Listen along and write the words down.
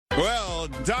Well,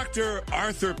 Dr.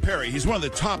 Arthur Perry, he's one of the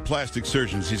top plastic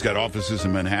surgeons. He's got offices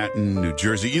in Manhattan, New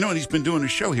Jersey. You know, and he's been doing a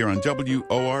show here on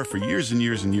WOR for years and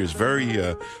years and years.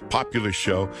 Very popular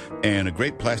show and a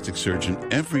great plastic surgeon.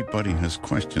 Everybody has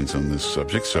questions on this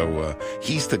subject, so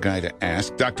he's the guy to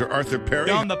ask. Dr. Arthur Perry.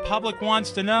 John, the public wants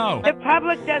to know. The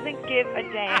public doesn't give a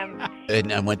damn.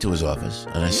 And I went to his office,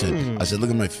 and I said,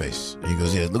 look at my face. And he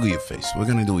goes, yeah, look at your face. What are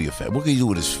you going to do with your face? What can you do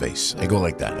with his face? I go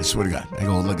like that. I swear to God. I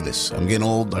go, look at this. I'm getting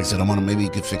old. I said, maybe you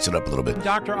could fix it up a little bit.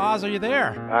 Dr. Oz, are you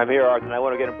there? I'm here, Arthur, and I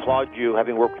want to again applaud you,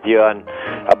 having worked with you on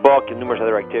a book and numerous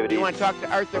other activities. You want to talk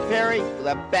to Arthur Perry,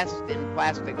 the best in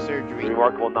plastic surgery.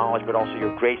 Remarkable knowledge, but also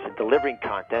your grace in delivering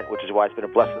content, which is why it's been a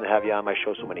blessing to have you on my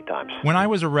show so many times. When I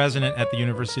was a resident at the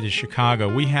University of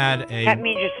Chicago, we had a... That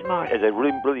means you're smart. As a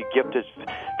really gifted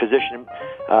physician,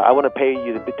 I want to pay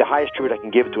you the highest tribute I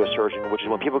can give to a surgeon, which is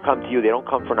when people come to you, they don't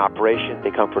come for an operation,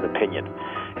 they come for an opinion.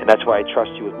 And that's why I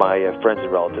trust you with my friends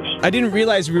and relatives. I didn't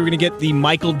realize we were going to get the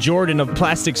Michael Jordan of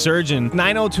plastic surgeon.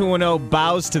 90210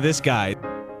 bows to this guy.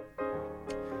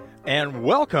 And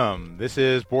welcome. This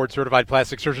is board-certified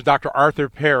plastic surgeon Dr. Arthur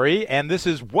Perry, and this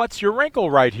is What's Your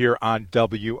Wrinkle right here on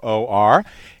WOR.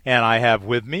 And I have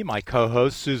with me my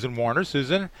co-host, Susan Warner.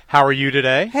 Susan, how are you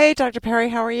today? Hey, Dr. Perry,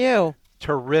 how are you?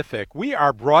 Terrific. We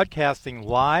are broadcasting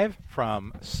live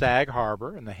from Sag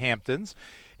Harbor in the Hamptons.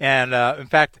 And, in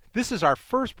fact, this is our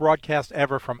first broadcast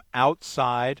ever from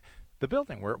outside the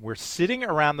building. We're sitting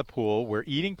around the pool. We're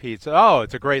eating pizza. Oh,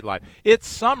 it's a great life. It's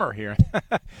summer here.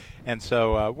 And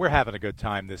so we're having a good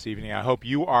time this evening. I hope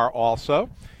you are also.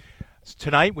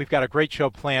 Tonight, we've got a great show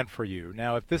planned for you.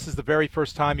 Now, if this is the very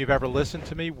first time you've ever listened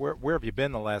to me, where have you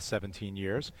been the last 17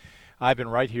 years? I've been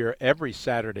right here every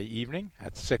Saturday evening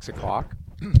at 6 o'clock.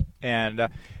 And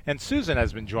Susan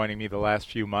has been joining me the last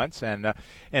few months. And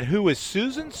who is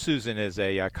Susan? Susan is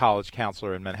a college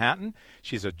counselor in Manhattan.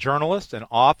 She's a journalist, an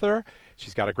author.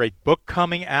 She's got a great book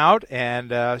coming out,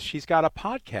 and she's got a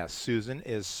podcast. Susan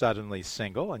is Suddenly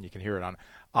Single, and you can hear it on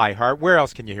iHeart. Where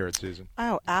else can you hear it, Susan?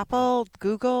 Oh, Apple,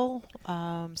 Google,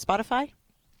 Spotify.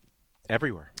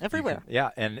 Everywhere. Everywhere. Yeah,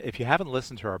 and if you haven't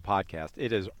listened to our podcast,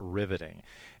 it is riveting.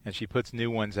 And she puts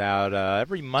new ones out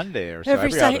every Monday or so.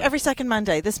 Every second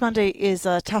Monday. This Monday is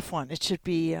a tough one. It should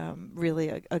be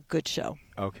really a good show.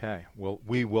 Okay. Well,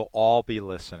 we will all be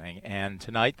listening. And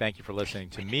tonight, thank you for listening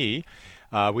to me.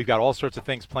 We've got all sorts of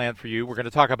things planned for you. We're going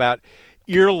to talk about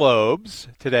earlobes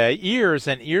today, ears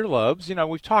and earlobes. You know,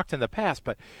 we've talked in the past,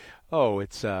 but...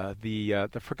 it's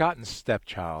the forgotten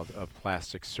stepchild of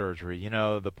plastic surgery. You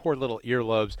know, the poor little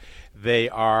earlobes. They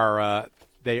are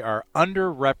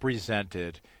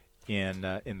underrepresented in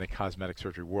the cosmetic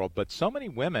surgery world. But so many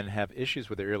women have issues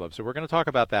with their earlobes. So we're going to talk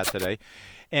about that today.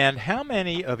 And how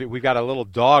many of it? We've got a little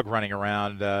dog running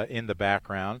around in the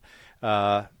background.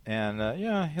 Our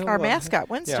mascot,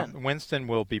 Winston. Yeah, Winston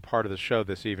will be part of the show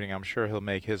this evening. I'm sure he'll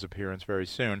make his appearance very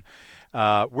soon.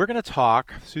 We're going to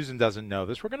talk, Susan doesn't know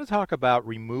this, we're going to talk about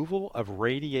removal of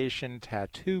radiation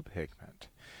tattoo pigment.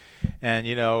 And,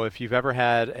 you know, if you've ever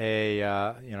had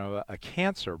a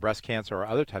cancer, breast cancer or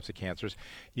other types of cancers,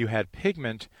 you had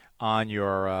pigment on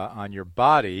your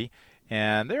body,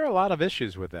 and there are a lot of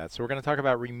issues with that. So we're going to talk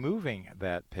about removing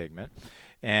that pigment.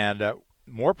 And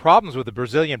more problems with the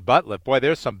Brazilian butt lift. Boy,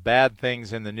 there's some bad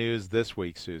things in the news this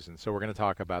week, Susan. So we're going to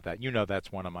talk about that. You know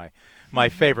that's one of my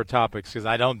favorite topics because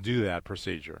I don't do that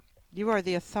procedure. You are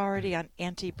the authority on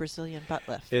anti-Brazilian butt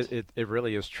lift. It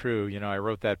really is true. You know, I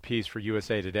wrote that piece for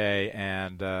USA Today,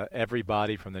 and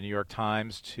everybody from the New York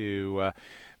Times to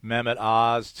Mehmet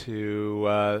Oz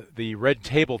to the Red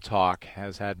Table Talk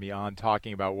has had me on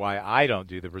talking about why I don't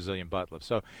do the Brazilian butt lift.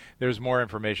 So there's more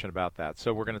information about that.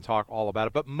 So we're going to talk all about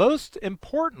it. But most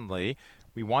importantly,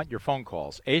 we want your phone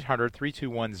calls.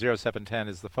 800-321-0710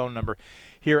 is the phone number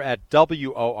here at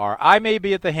WOR. I may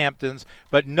be at the Hamptons,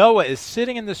 but Noah is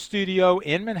sitting in the studio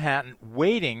in Manhattan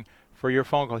waiting for your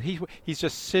phone call. He's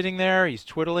just sitting there. He's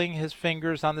twiddling his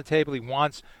fingers on the table. He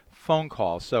wants phone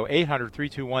calls. So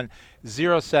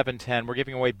 800-321-0710. We're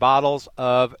giving away bottles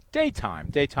of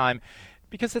daytime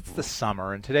because it's the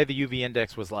summer, and today the UV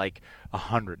index was like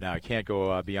 100. Now, I can't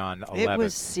go beyond 11. It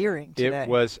was searing today. It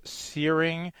was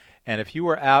searing, and if you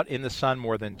were out in the sun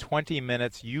more than 20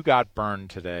 minutes, you got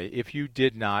burned today. If you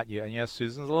did not, yes,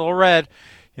 Susan's a little red.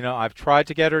 You know, I've tried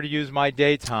to get her to use my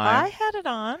daytime. I had it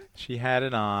on. She had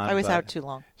it on. I was out too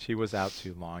long. She was out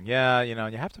too long. Yeah, you know,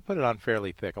 you have to put it on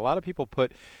fairly thick. A lot of people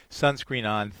put sunscreen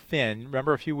on thin.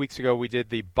 Remember a few weeks ago we did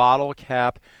the bottle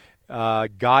cap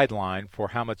guideline for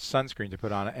how much sunscreen to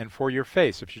put on it. And for your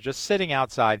face, if you're just sitting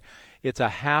outside, it's a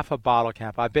half a bottle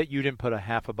cap. I bet you didn't put a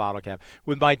half a bottle cap.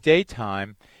 With my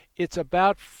daytime, It's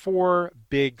about 4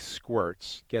 big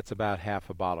squirts, gets about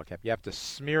half a bottle cap. You have to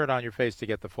smear it on your face to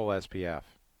get the full SPF.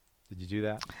 Did you do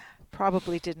that?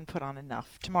 Probably didn't put on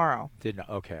enough. Tomorrow. Didn't.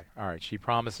 Okay. All right. She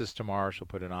promises tomorrow she'll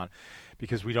put it on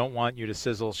because we don't want you to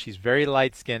sizzle. She's very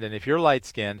light-skinned, and if you're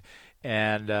light-skinned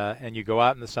and you go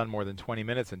out in the sun more than 20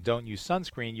 minutes and don't use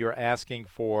sunscreen, you're asking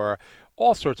for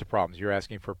all sorts of problems. You're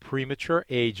asking for premature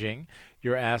aging.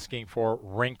 You're asking for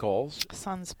wrinkles.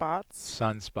 Sunspots.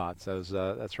 Sunspots.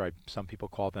 That's right. Some people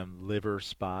call them liver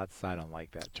spots. I don't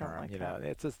like that term.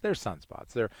 They're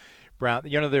sunspots. They're brown.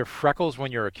 They're freckles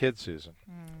when you're a kid, Susan,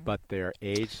 but they're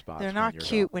age spots. They're not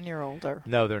cute when you're older.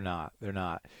 No, they're not. They're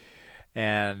not.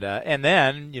 And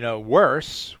then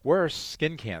worse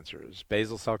skin cancers,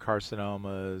 basal cell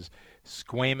carcinomas,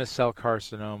 squamous cell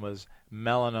carcinomas,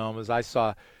 melanomas. I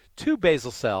saw 2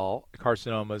 basal cell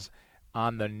carcinomas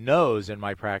on the nose in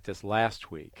my practice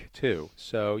last week too.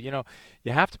 So you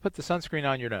have to put the sunscreen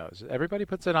on your nose. Everybody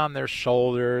puts it on their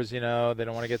shoulders. They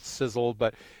don't want to get sizzled,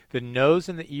 but the nose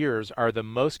and the ears are the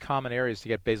most common areas to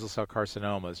get basal cell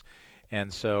carcinomas.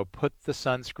 And so put the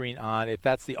sunscreen on if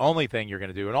that's the only thing you're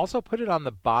going to do. And also put it on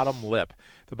the bottom lip.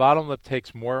 The bottom lip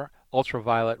takes more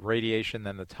ultraviolet radiation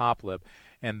than the top lip.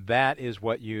 And that is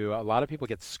a lot of people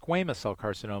get squamous cell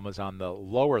carcinomas on the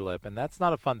lower lip, and that's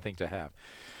not a fun thing to have.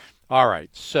 All right,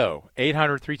 so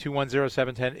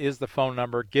 800-321-0710 is the phone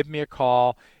number. Give me a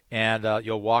call, and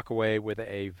you'll walk away with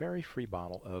a very free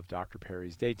bottle of Dr.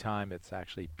 Perry's Daytime. It's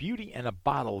actually Beauty in a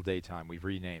Bottle Daytime. We've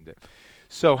renamed it.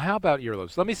 So how about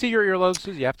earlobes? Let me see your earlobes,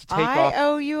 Susan. You have to take off. I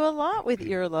owe you a lot with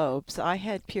earlobes. I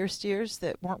had pierced ears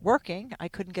that weren't working. I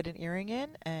couldn't get an earring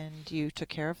in, and you took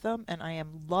care of them, and I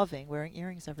am loving wearing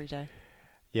earrings every day.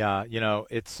 Yeah,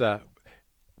 it's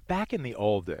back in the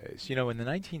old days, in the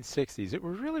 1960s, it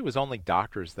really was only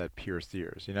doctors that pierced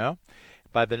ears,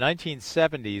 By the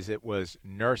 1970s, it was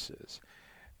nurses.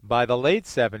 By the late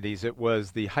 70s, it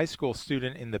was the high school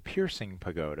student in the piercing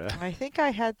pagoda. I think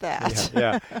I had that.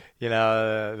 Yeah.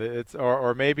 It's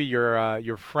or maybe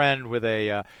your friend with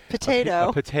a potato,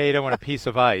 a potato and a piece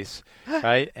of ice,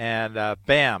 right? And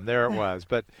bam, there it was.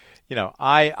 But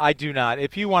I do not.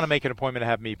 If you want to make an appointment to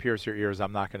have me pierce your ears,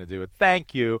 I'm not going to do it.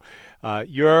 Thank you.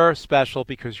 You're special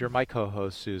because you're my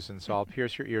co-host, Susan. So I'll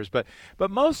pierce your ears. But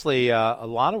mostly, a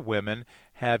lot of women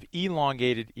have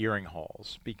elongated earring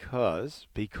holes because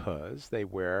they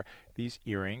wear these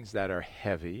earrings that are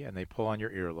heavy and they pull on your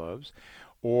earlobes,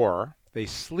 or they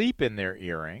sleep in their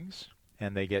earrings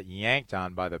and they get yanked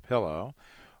on by the pillow.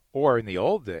 Or in the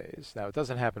old days, now it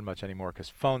doesn't happen much anymore because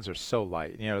phones are so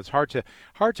light. It's hard to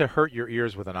hurt your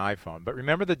ears with an iPhone. But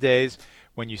remember the days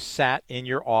when you sat in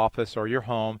your office or your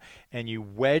home and you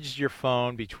wedged your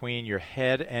phone between your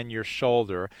head and your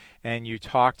shoulder and you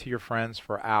talked to your friends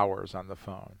for hours on the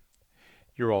phone.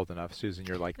 You're old enough, Susan.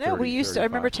 You're like 30, we used 35. to. I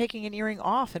remember taking an earring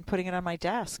off and putting it on my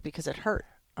desk because it hurt.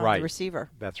 Right. The receiver.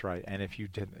 That's right. And if you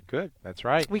didn't, good. That's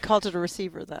right. We called it a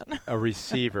receiver then. A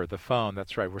receiver, the phone.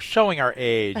 That's right. We're showing our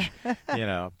age,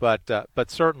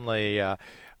 But certainly,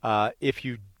 if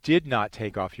you did not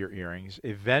take off your earrings,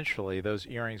 eventually those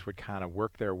earrings would kind of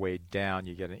work their way down.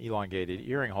 You get an elongated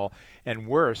earring hole, and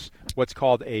worse, what's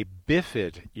called a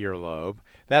bifid earlobe.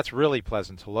 That's really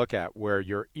pleasant to look at, where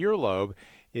your earlobe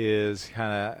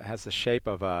has the shape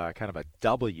of a kind of a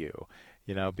W.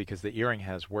 Because the earring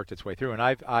has worked its way through. And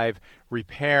I've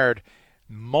repaired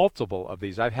multiple of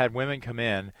these. I've had women come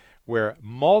in where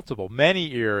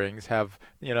many earrings have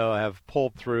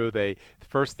pulled through.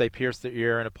 First they pierced their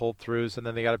ear and it pulled through, so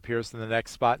then they got it pierced in the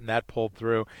next spot and that pulled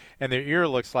through. And their ear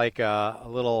looks like a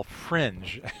little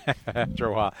fringe after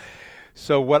a while.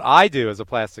 So what I do as a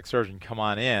plastic surgeon, come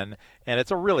on in, and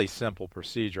it's a really simple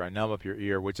procedure. I numb up your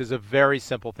ear, which is a very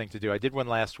simple thing to do. I did one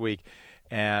last week.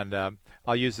 And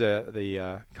I'll use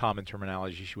the common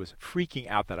terminology. She was freaking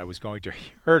out that I was going to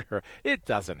hurt her. It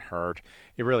doesn't hurt.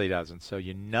 It really doesn't. So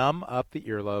you numb up the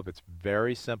earlobe. It's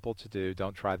very simple to do.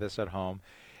 Don't try this at home.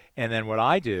 And then what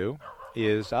I do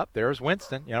is, there's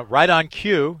Winston, right on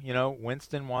cue.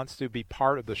 Winston wants to be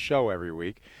part of the show every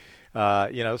week.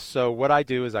 So what I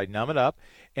do is I numb it up,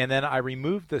 and then I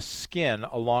remove the skin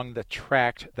along the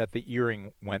tract that the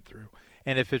earring went through.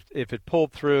 And if it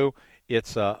pulled through,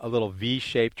 it's a little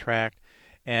V-shaped tract,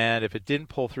 and if it didn't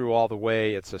pull through all the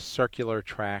way, it's a circular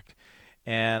tract.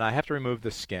 And I have to remove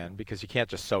the skin because you can't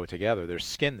just sew it together. There's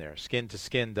skin there. Skin to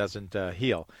skin doesn't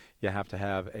heal. You have to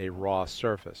have a raw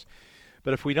surface.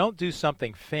 But if we don't do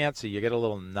something fancy, you get a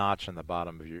little notch on the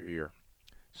bottom of your ear.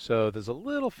 So there's a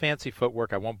little fancy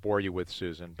footwork I won't bore you with,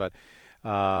 Susan, but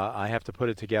I have to put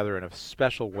it together in a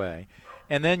special way.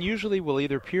 And then usually we'll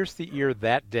either pierce the ear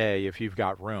that day if you've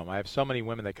got room. I have so many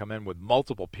women that come in with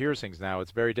multiple piercings now,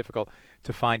 it's very difficult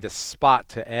to find a spot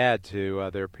to add to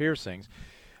their piercings.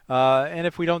 And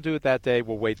if we don't do it that day,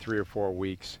 we'll wait 3 or 4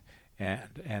 weeks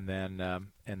and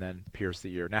then pierce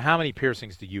the ear. Now, how many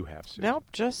piercings do you have, Susan? Nope,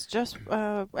 just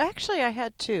actually I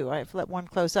had 2. I've let one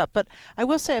close up, but I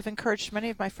will say I've encouraged many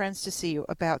of my friends to see you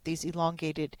about these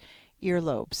elongated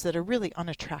earlobes that are really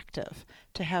unattractive,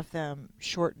 to have them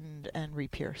shortened and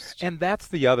re-pierced. And that's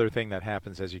the other thing that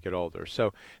happens as you get older.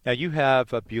 So now you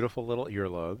have beautiful little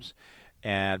earlobes,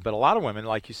 but a lot of women,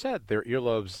 like you said, their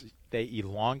earlobes, they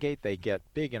elongate, they get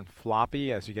big and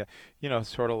floppy as you get,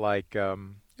 sort of like,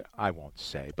 I won't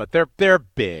say, but they're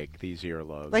big, these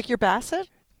earlobes. Like your Bassett?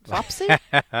 Flopsy?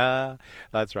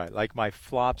 That's right, like my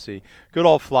Flopsy. Good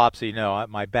old Flopsy. No,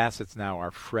 my Bassetts now are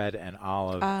Fred and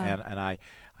Olive, and I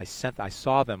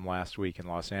saw them last week in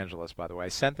Los Angeles, by the way. I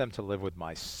sent them to live with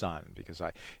my son because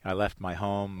I left my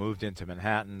home, moved into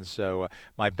Manhattan. So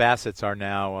my Bassetts are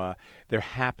now, they're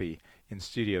happy in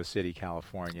Studio City,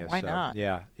 California. Why not?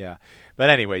 Yeah. But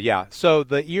anyway, yeah. So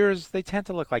the ears, they tend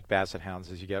to look like Basset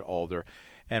hounds as you get older.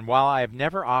 And while I have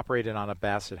never operated on a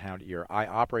Basset hound ear, I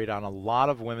operate on a lot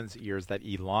of women's ears that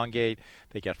elongate,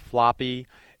 they get floppy.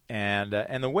 And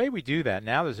the way we do that,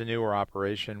 now there's a newer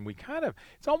operation,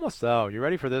 it's almost, you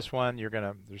ready for this one? Your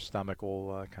stomach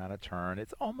will kind of turn.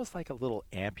 It's almost like a little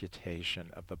amputation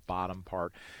of the bottom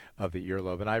part of the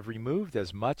earlobe. And I've removed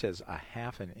as much as a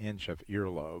 ½ an inch of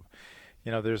earlobe.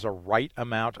 There's a right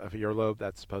amount of earlobe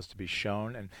that's supposed to be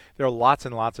shown, and there are lots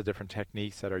and lots of different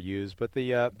techniques that are used. But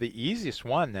the easiest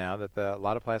one now that a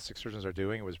lot of plastic surgeons are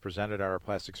doing, it was presented at our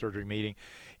plastic surgery meeting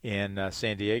in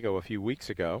San Diego a few weeks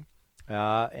ago,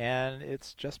 and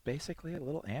it's just basically a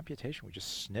little amputation. We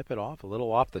just snip it off, a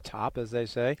little off the top, as they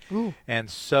say, and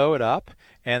sew it up,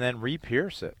 and then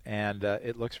re-pierce it, and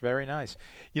it looks very nice.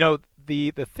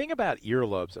 The thing about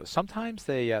earlobes, though, sometimes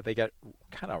they get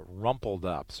kind of rumpled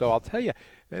up. So I'll tell you,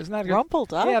 there's not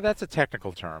rumpled up. Yeah, that's a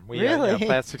technical term. Really?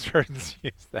 Plastic surgeons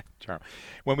use that term.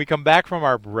 When we come back from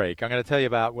our break, I'm going to tell you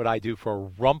about what I do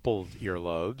for rumpled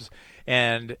earlobes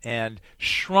and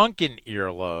shrunken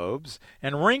earlobes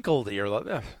and wrinkled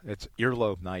earlobes. It's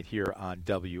earlobe night here on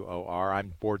WOR.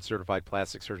 I'm board-certified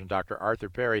plastic surgeon Dr. Arthur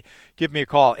Perry. Give me a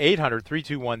call,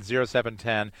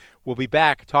 800-321-0710. We'll be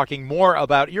back talking more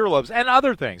about earlobes and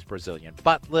other things, Brazilian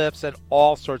butt lifts and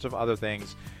all sorts of other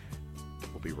things.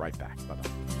 We'll be right back. Bye-bye.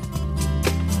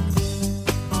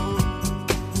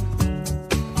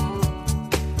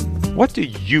 What do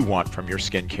you want from your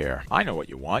skincare? I know what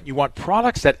you want. You want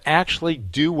products that actually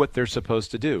do what they're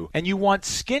supposed to do. And you want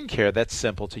skincare that's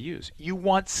simple to use. You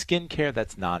want skincare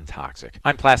that's non-toxic.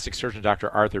 I'm plastic surgeon Dr.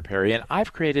 Arthur Perry, and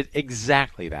I've created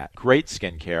exactly that. Great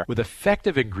skincare with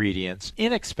effective ingredients,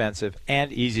 inexpensive,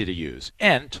 and easy to use.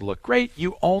 And to look great,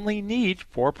 you only need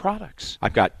 4 products.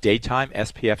 I've got daytime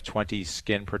SPF 20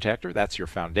 skin protector. That's your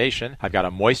foundation. I've got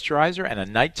a moisturizer and a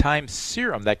nighttime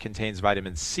serum that contains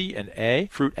vitamin C and A,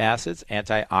 fruit acids,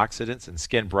 antioxidants, and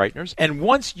skin brighteners. And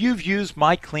once you've used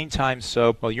my Clean Time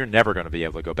soap, well, you're never going to be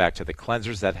able to go back to the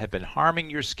cleansers that have been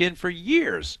harming your skin for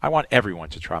years. I want everyone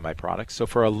to try my products. So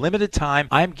for a limited time,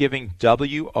 I'm giving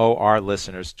WOR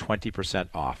listeners 20%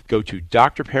 off. Go to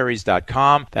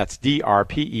drperrys.com. That's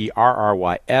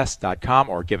DRPERRYS.com,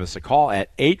 or give us a call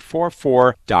at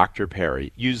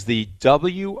 844-DR-PERRY. Use the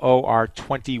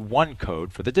WOR21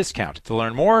 code for the discount. To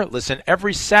learn more, listen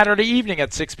every Saturday evening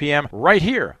at 6 p.m. right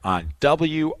here on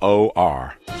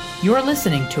WOR. You're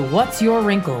listening to What's Your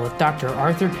Wrinkle with Dr.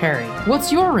 Arthur Perry.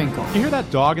 What's your wrinkle? You hear that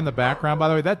dog in the background, by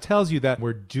the way? That tells you that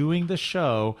we're doing the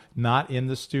show, not in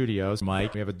the studios.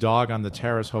 Mike, we have a dog on the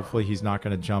terrace. Hopefully he's not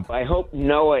going to jump. I hope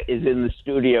Noah is in the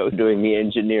studio doing the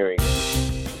engineering.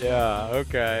 Yeah,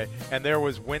 okay. And there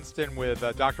was Winston with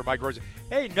Dr. Mike Rosen.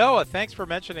 Hey, Noah, thanks for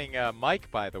mentioning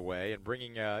Mike, by the way, and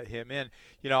bringing him in.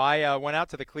 I went out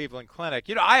to the Cleveland Clinic.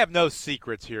 I have no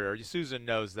secrets here. Susan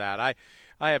knows that. I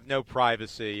have no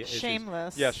privacy.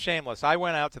 Shameless. Yes, shameless. I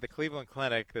went out to the Cleveland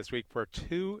Clinic this week for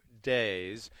 2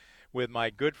 days with my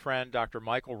good friend, Dr.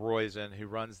 Michael Roizen, who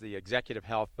runs the Executive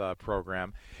Health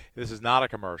Program. This is not a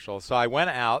commercial. So I went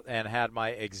out and had my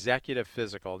executive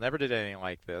physical. Never did anything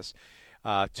like this.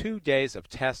 2 days of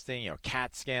testing,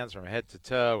 CAT scans from head to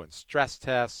toe, and stress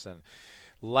tests, and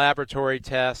laboratory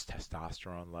tests,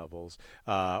 testosterone levels,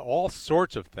 all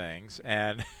sorts of things.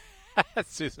 And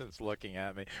Susan's looking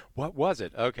at me. What was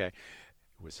it? Okay.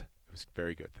 It was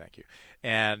very good, thank you.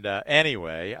 And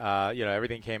anyway,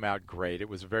 everything came out great. It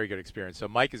was a very good experience. So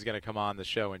Mike is going to come on the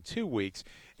show in 2 weeks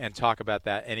and talk about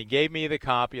that. And he gave me the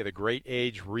copy of The Great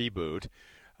Age Reboot.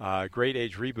 Great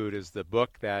Age Reboot is the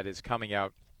book that is coming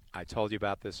out. I told you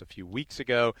about this a few weeks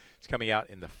ago. It's coming out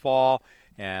in the fall,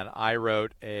 and I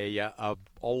wrote a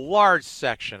large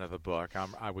section of the book.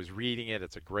 I was reading it.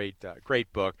 It's a great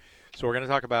book. So we're going to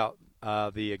talk about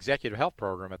the Executive Health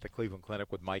Program at the Cleveland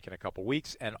Clinic with Mike in a couple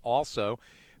weeks, and also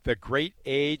the Great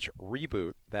Age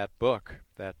Reboot, that book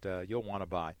that you'll want to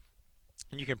buy.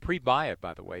 And you can pre-buy it,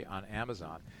 by the way, on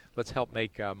Amazon. Let's help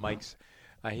make Mike's.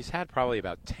 He's had probably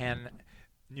about 10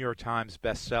 New York Times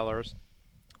bestsellers,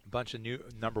 a bunch of new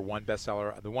 #1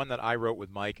 bestseller. The one that I wrote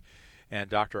with Mike and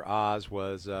Dr. Oz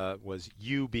was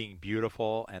You Being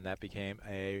Beautiful, and that became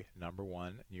a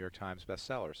 #1 New York Times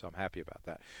bestseller. So I'm happy about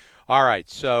that. All right,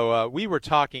 so we were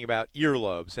talking about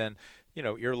earlobes and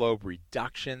earlobe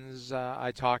reductions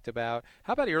I talked about.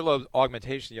 How about earlobe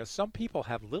augmentation? Some people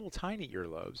have little tiny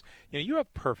earlobes. You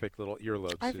have perfect little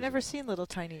earlobes. I've Susan. never seen little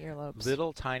tiny earlobes.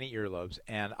 Little tiny earlobes,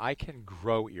 and I can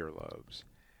grow earlobes.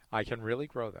 I can really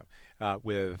grow them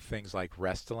with things like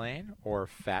Restylane or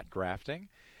fat grafting.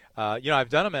 I've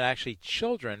done them in actually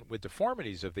children with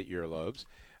deformities of the earlobes,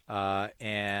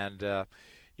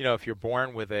 if you're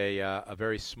born with a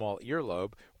very small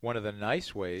earlobe, one of the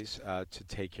nice ways to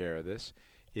take care of this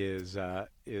is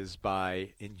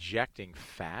by injecting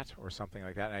fat or something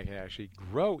like that, and I can actually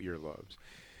grow earlobes.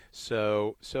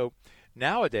 So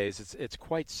nowadays it's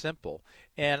quite simple,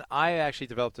 and I actually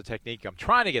developed a technique. I'm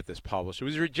trying to get this published. It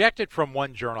was rejected from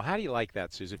one journal. How do you like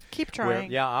that, Susan? Keep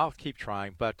trying. Yeah, I'll keep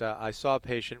trying. But I saw a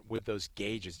patient with those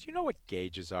gauges. Do you know what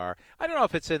gauges are? I don't know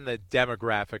if it's in the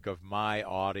demographic of my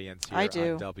audience here I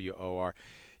do. on WOR.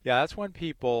 Yeah, that's when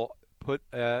people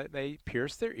they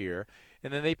pierce their ear,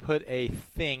 and then they put a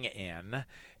thing in,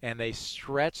 and they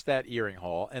stretch that earring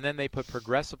hole, and then they put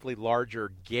progressively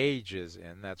larger gauges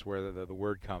in. That's where the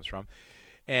word comes from.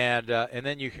 And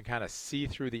then you can kind of see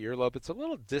through the earlobe. It's a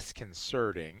little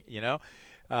disconcerting,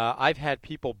 I've had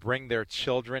people bring their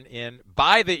children in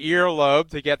by the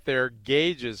earlobe to get their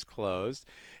gauges closed,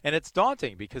 and it's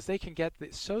daunting because they can get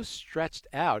so stretched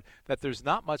out that there's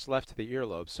not much left to the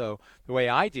earlobe. So the way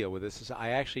I deal with this is I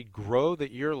actually grow the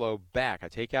earlobe back. I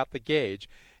take out the gauge,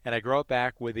 and I grow it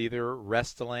back with either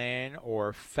Restylane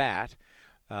or fat,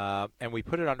 and we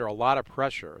put it under a lot of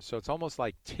pressure. So it's almost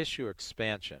like tissue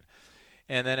expansion.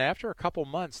 And then after a couple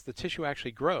months, the tissue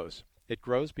actually grows. It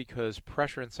grows because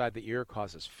pressure inside the ear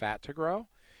causes fat to grow,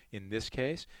 in this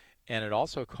case, and it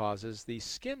also causes the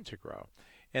skin to grow.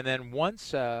 And then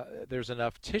once there's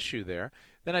enough tissue there,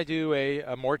 then I do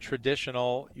a more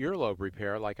traditional earlobe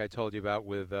repair like I told you about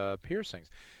with piercings.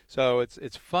 So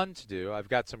it's fun to do. I've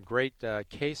got some great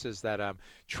cases that I'm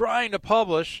trying to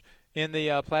publish in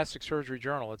the Plastic Surgery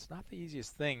Journal. It's not the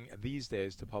easiest thing these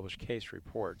days to publish case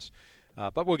reports,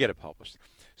 but we'll get it published.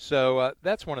 So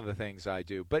that's one of the things I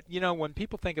do. But, when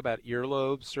people think about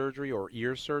earlobe surgery or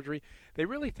ear surgery, they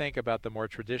really think about the more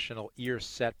traditional ear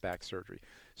setback surgery.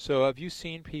 So have you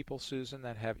seen people, Susan,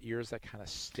 that have ears that kind of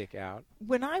stick out?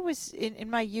 When I was in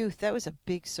my youth, that was a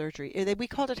big surgery. We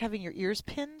called it having your ears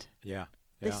pinned. Yeah.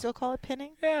 They still call it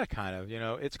pinning? Yeah, kind of.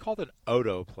 It's called an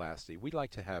otoplasty. We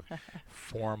like to have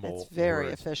formal It's very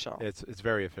words. official. It's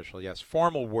very official, yes.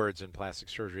 Formal words in plastic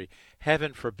surgery.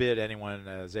 Heaven forbid anyone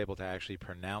is able to actually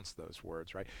pronounce those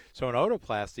words, right? So an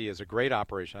otoplasty is a great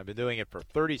operation. I've been doing it for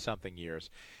 30-something years,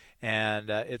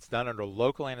 and it's done under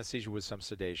local anesthesia with some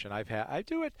sedation. I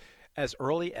do it as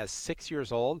early as 6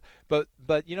 years old, but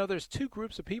there's two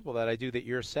groups of people that I do the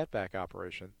ear setback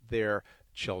operation. They're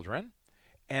children,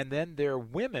 and then there are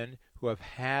women who have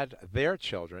had their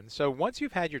children. So once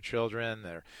you've had your children,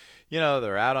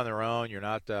 they're out on their own. You're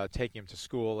not taking them to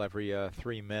school every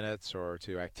 3 minutes or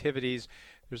to activities.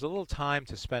 There's a little time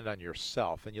to spend on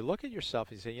yourself. And you look at yourself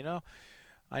and you say,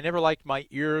 I never liked my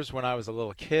ears when I was a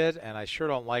little kid, and I sure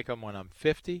don't like them when I'm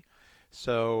 50.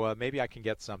 So maybe I can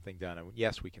get something done. And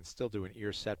yes, we can still do an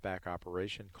ear setback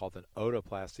operation called an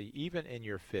otoplasty, even in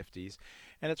your 50s.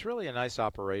 And it's really a nice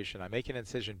operation. I make an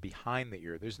incision behind the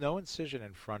ear. There's no incision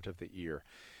in front of the ear.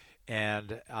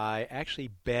 And I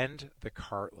actually bend the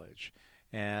cartilage.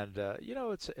 And,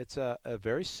 it's a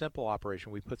very simple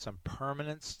operation. We put some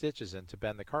permanent stitches in to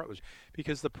bend the cartilage.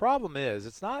 Because the problem is,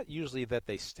 it's not usually that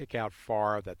they stick out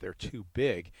far, that they're too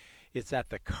big. It's at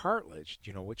the cartilage. Do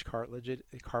you know which cartilage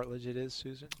it is,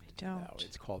 Susan? I don't. No,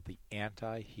 it's called the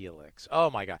antihelix. Oh,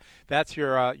 my God. That's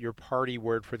your party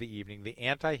word for the evening, the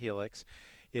antihelix.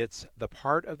 It's the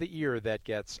part of the ear that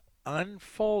gets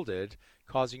unfolded,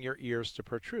 causing your ears to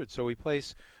protrude. So we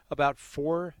place about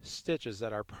 4 stitches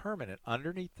that are permanent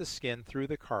underneath the skin through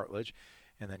the cartilage,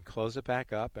 and then close it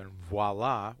back up, and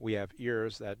voila, we have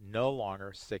ears that no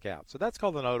longer stick out. So that's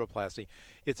called an otoplasty.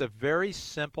 It's a very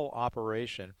simple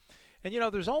operation,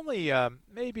 And, there's only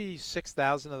maybe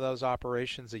 6,000 of those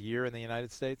operations a year in the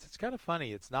United States. It's kind of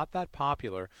funny. It's not that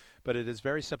popular, but it is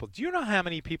very simple. Do you know how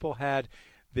many people had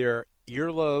their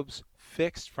earlobes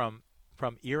fixed from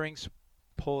earrings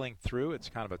pulling through? It's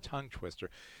kind of a tongue twister.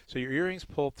 So your earrings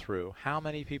pulled through. How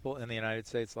many people in the United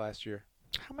States last year?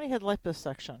 How many had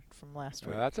liposuction from last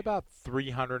week? That's about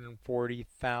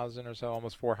 340,000 or so,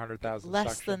 almost 400,000.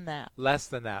 Less than that. Less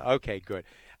than that. Okay, good.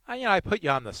 I put you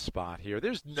on the spot here.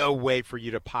 There's no way for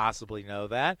you to possibly know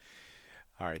that.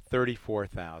 All right,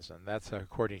 34,000. That's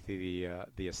according to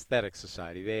the Aesthetic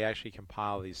Society. They actually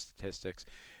compile these statistics.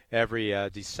 Every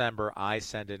December, I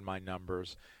send in my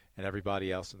numbers, and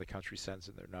everybody else in the country sends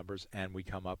in their numbers, and we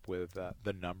come up with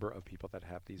the number of people that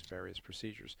have these various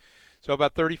procedures. So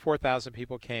about 34,000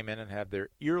 people came in and had their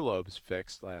earlobes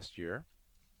fixed last year.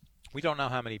 We don't know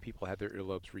how many people had their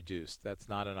earlobes reduced. That's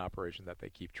not an operation that they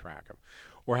keep track of.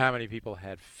 Or how many people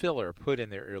had filler put in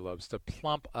their earlobes to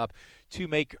plump up, to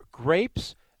make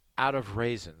grapes out of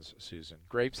raisins, Susan.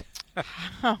 Grapes.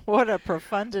 What a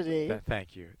profundity.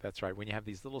 Thank you. That's right. When you have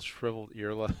these little shriveled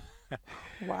earlobes.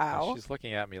 Wow. She's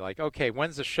looking at me like, okay,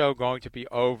 when's the show going to be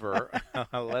over?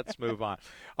 Let's move on.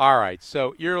 All right,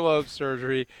 so earlobe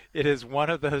surgery, it is one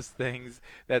of those things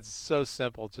that's so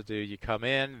simple to do. You come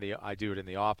in, I do it in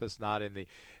the office, not in the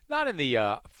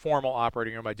formal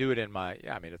operating room. I do it in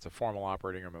it's a formal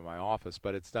operating room in my office,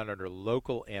 but it's done under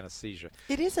local anesthesia.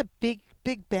 It is a big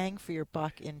bang for your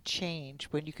buck in change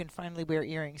when you can finally wear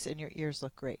earrings and your ears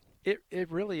look great. It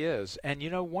really is. And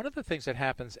one of the things that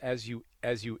happens as you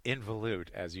involute,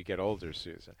 as you get older,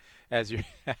 Susan,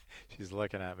 she's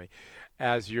looking at me,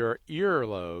 as your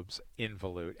earlobes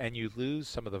involute and you lose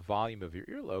some of the volume of your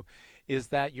earlobe, is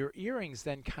that your earrings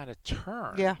then kind of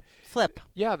turn. Yeah, flip.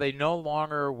 Yeah, they no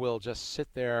longer will just sit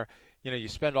there. You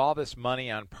spend all this money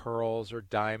on pearls or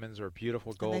diamonds or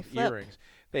beautiful gold earrings.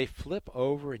 They flip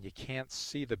over and you can't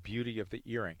see the beauty of the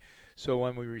earring. So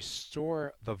when we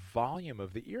restore the volume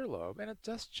of the earlobe, and it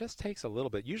just takes a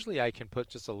little bit. Usually I can put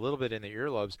just a little bit in the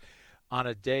earlobes on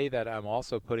a day that I'm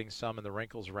also putting some in the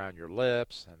wrinkles around your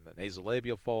lips and the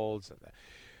nasolabial folds and the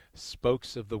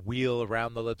spokes of the wheel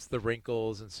around the lips, the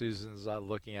wrinkles, and Susan's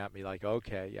looking at me like,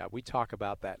 okay, yeah, we talk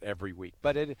about that every week.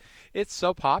 But it's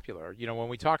so popular. When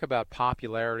we talk about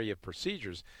popularity of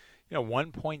procedures,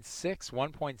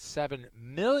 1.7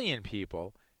 million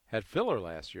people had filler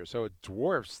last year, so it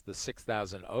dwarfs the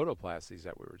 6,000 otoplasties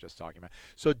that we were just talking about.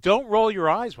 So don't roll your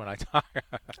eyes when I talk.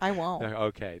 I won't.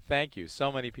 Okay, thank you.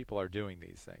 So many people are doing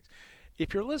these things.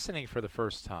 If you're listening for the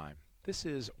first time, this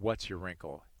is What's Your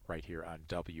Wrinkle right here on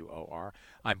WOR.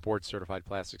 I'm board-certified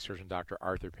plastic surgeon Dr.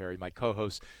 Arthur Perry. My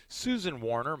co-host Susan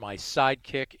Warner, my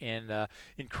sidekick in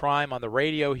crime on the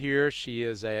radio here. She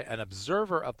is an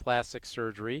observer of plastic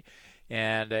surgery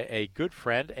and a good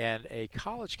friend and a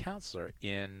college counselor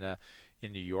in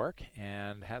New York,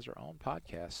 and has her own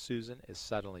podcast, Susan is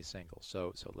Suddenly Single.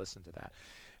 So listen to that.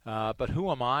 But who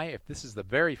am I? If this is the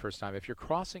very first time, if you're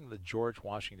crossing the George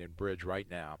Washington Bridge right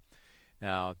now,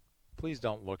 please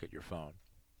don't look at your phone.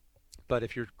 But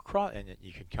if you're and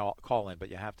you can call in, but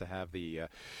you have to have the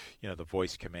the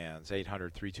voice commands,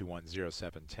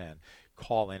 800-321-0710.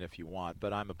 Call in if you want.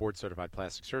 But I'm a board-certified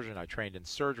plastic surgeon. I trained in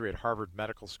surgery at Harvard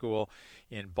Medical School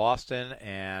in Boston,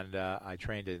 and I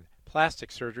trained in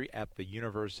plastic surgery at the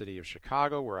University of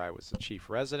Chicago, where I was the chief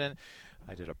resident.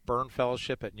 I did a burn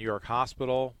fellowship at New York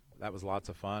Hospital. That was lots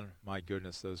of fun. My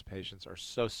goodness, those patients are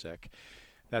so sick.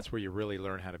 That's where you really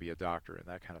learn how to be a doctor in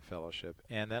that kind of fellowship.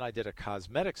 And then I did a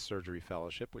cosmetic surgery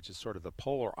fellowship, which is sort of the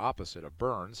polar opposite of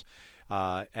burns,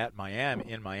 in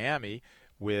Miami,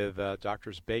 with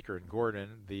Drs. Baker and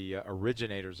Gordon, the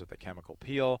originators of the chemical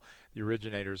peel, the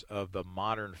originators of the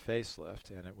modern facelift,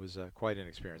 and it was quite an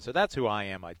experience. So that's who I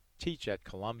am. I teach at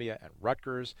Columbia and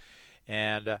Rutgers.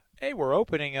 And, hey, we're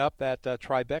opening up that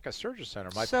Tribeca Surgery Center.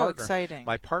 Exciting.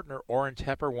 My partner, Orrin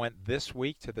Tepper, went this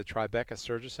week to the Tribeca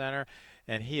Surgery Center,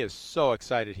 and he is so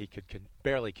excited he could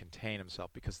barely contain himself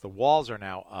because the walls are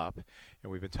now up,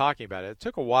 and we've been talking about it. It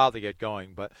took a while to get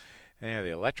going, but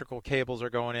the electrical cables are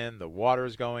going in, the water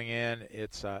is going in.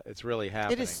 It's really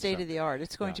happening. It is state-of-the-art.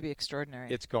 It's going to be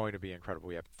extraordinary. It's going to be incredible.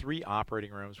 We have 3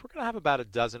 operating rooms. We're going to have about a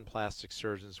dozen plastic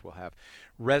surgeons. We'll have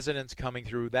residents coming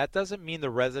through. That doesn't mean the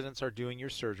residents are doing your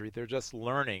surgery. They're just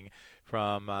learning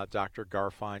from Dr.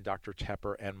 Garfine, Dr.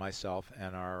 Tepper, and myself,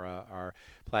 and our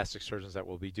plastic surgeons that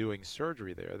will be doing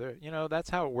surgery there. That's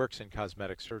how it works in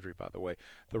cosmetic surgery, by the way.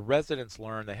 The residents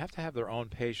learn. They have to have their own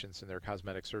patients in their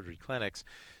cosmetic surgery clinics.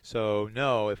 So,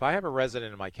 no, if I have a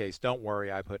resident in my case, don't worry.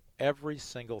 I put every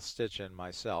single stitch in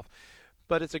myself.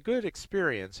 But it's a good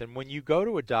experience. And when you go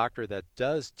to a doctor that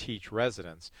does teach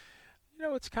residents,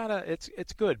 it's kind of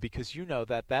it's good because you know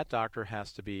that doctor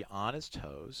has to be on his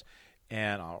toes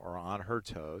and or on her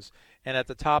toes and at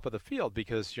the top of the field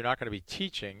because you're not going to be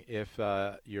teaching if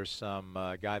you're some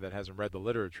guy that hasn't read the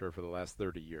literature for the last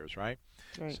 30 years, right?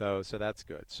 Right. So that's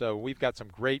good. So we've got some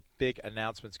great big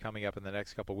announcements coming up in the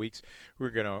next couple of weeks. We're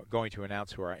going to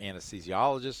announce who our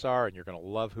anesthesiologists are, and you're going to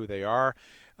love who they are.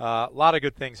 A lot of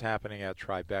good things happening at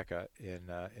Tribeca in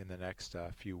the next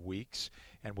few weeks,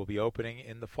 and we'll be opening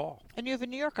in the fall. And you have a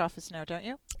New York office now, don't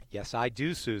you? Yes, I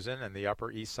do, Susan, in the Upper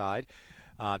East Side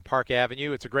on Park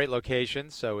Avenue. It's a great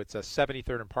location, so it's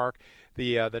 73rd and Park.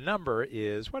 The number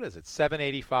is, what is it,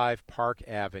 785 Park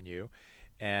Avenue,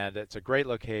 and it's a great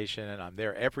location, and I'm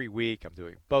there every week. I'm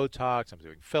doing Botox, I'm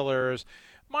doing fillers,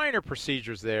 minor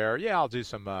procedures there. Yeah, I'll do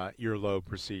some earlobe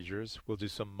procedures. We'll do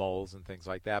some moles and things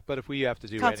like that. But if we have to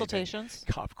do consultations,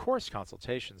 of course,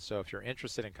 consultations. So if you're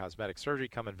interested in cosmetic surgery,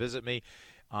 come and visit me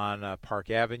on Park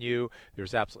Avenue.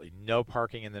 There's absolutely no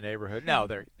parking in the neighborhood. No,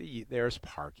 there's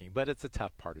parking, but it's a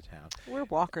tough part of town. We're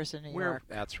walkers in New York.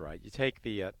 That's right. You take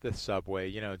the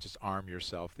subway. Just arm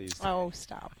yourself these days. Oh,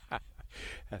 stop.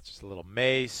 That's just a little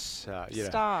mace.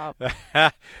 Stop.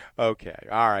 Okay.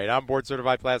 All right. I'm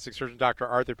board-certified plastic surgeon Dr.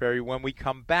 Arthur Perry. When we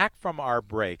come back from our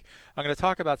break, I'm going to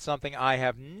talk about something I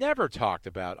have never talked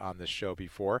about on this show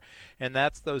before, and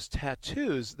that's those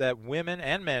tattoos that women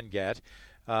and men get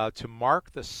to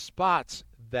mark the spots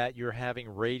that you're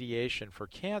having radiation for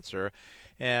cancer.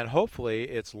 And hopefully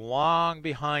it's long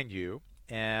behind you,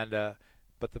 and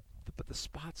but the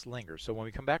spots linger. So when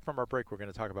we come back from our break, we're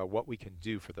going to talk about what we can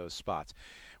do for those spots.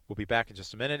 We'll be back in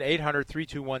just a minute.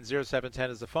 800-321-0710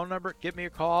 is the phone number. Give me a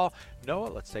call. Noah,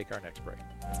 let's take our next break.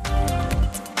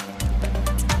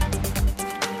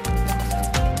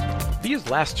 These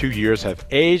last 2 years have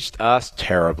aged us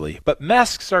terribly, but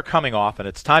masks are coming off and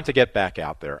it's time to get back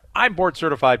out there. I'm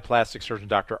board-certified plastic surgeon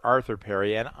Dr. Arthur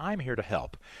Perry, and I'm here to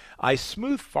help. I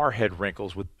smooth forehead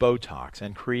wrinkles with Botox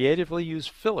and creatively use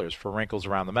fillers for wrinkles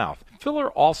around the mouth.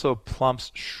 Filler also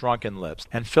plumps shrunken lips,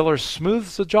 and filler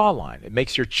smooths the jawline. It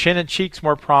makes your chin and cheeks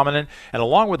more prominent, and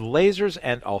along with lasers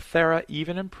and Ulthera,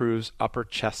 even improves upper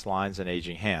chest lines and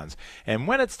aging hands. And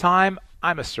when it's time,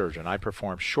 I'm a surgeon. I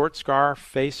perform short scar,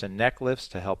 face, and neck lifts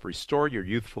to help restore your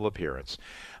youthful appearance.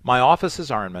 My offices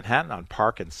are in Manhattan on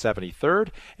Park and 73rd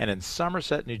and in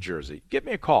Somerset, New Jersey. Give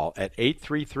me a call at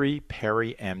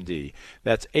 833-PERRY-MD.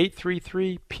 That's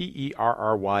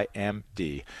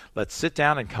 833-PERRY-MD. Let's sit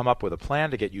down and come up with a plan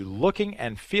to get you looking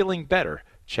and feeling better.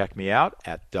 Check me out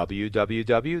at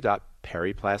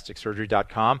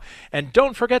www.perryplasticsurgery.com. And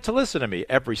don't forget to listen to me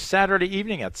every Saturday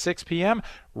evening at 6 p.m.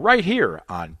 right here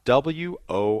on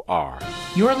WOR.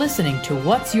 You're listening to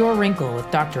What's Your Wrinkle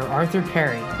with Dr. Arthur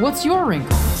Perry. What's your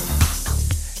wrinkle?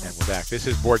 And we're back. This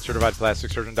is board-certified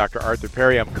plastic surgeon Dr. Arthur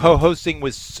Perry. I'm co-hosting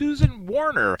with Susan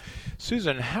Warner.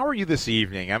 Susan, how are you this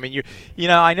evening? I mean,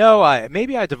 I know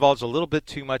maybe I divulged a little bit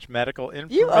too much medical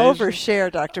information. You overshare,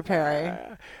 Dr. Perry.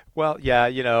 Well, yeah,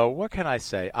 what can I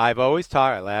say? I've always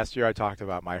talked, last year I talked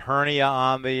about my hernia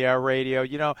on the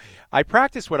radio. I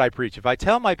practice what I preach. If I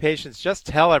tell my patients, just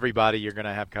tell everybody you're going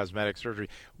to have cosmetic surgery,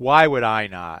 why would I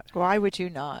not? Why would you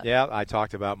not? Yeah, I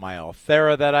talked about my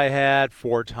Ulthera that I had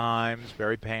 4 times,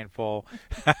 very painful,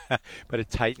 but it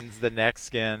tightens the neck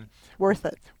skin. Worth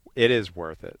it. It is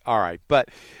worth it. All right, but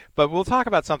we'll talk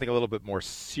about something a little bit more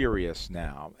serious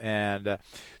now. And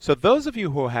so those of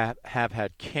you who have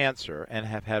had cancer and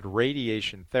have had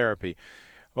radiation therapy,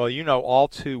 well, you know all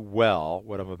too well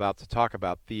what I'm about to talk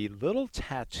about. The little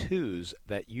tattoos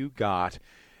that you got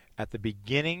at the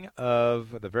beginning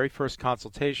of the very first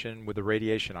consultation with the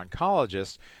radiation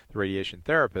oncologist, the radiation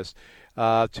therapist,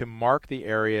 to mark the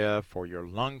area for your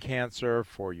lung cancer,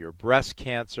 for your breast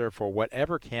cancer, for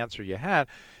whatever cancer you had.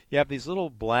 You have these little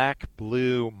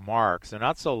black-blue marks. They're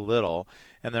not so little,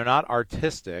 and they're not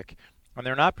artistic, and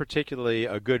they're not particularly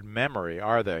a good memory,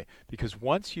 are they? Because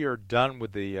once you're done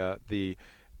with the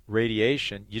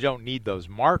radiation, you don't need those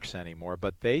marks anymore,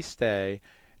 but they stay,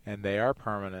 and they are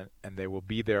permanent, and they will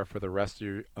be there for the rest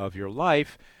of your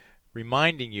life,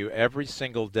 reminding you every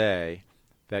single day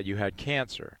that you had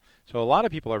cancer. So a lot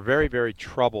of people are very, very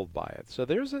troubled by it. So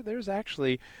there's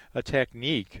actually a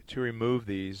technique to remove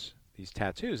these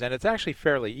tattoos, and it's actually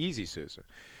fairly easy, Susan.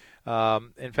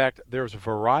 In fact, there's a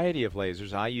variety of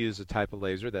lasers. I use a type of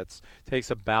laser that takes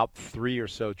about 3 or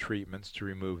so treatments to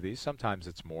remove these. Sometimes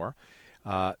it's more.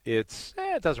 It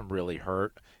doesn't really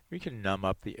hurt. We can numb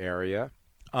up the area,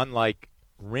 unlike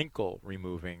wrinkle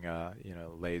removing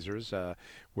lasers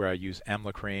where I use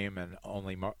EMLA cream and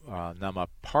only numb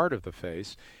up part of the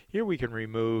face. Here we can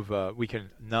we can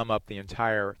numb up the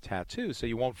entire tattoo so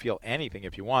you won't feel anything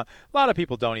if you want. A lot of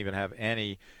people don't even have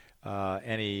any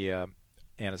any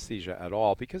anesthesia at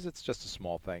all because it's just a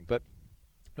small thing. But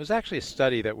there was actually a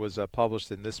study that was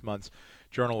published in this month's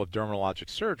Journal of Dermatologic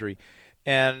Surgery,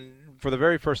 and for the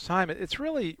very first time, it's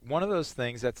really one of those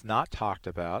things that's not talked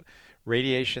about.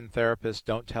 Radiation therapists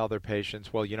don't tell their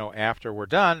patients, well, after we're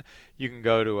done, you can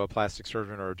go to a plastic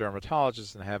surgeon or a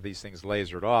dermatologist and have these things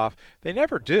lasered off. They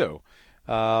never do.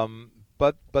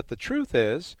 But the truth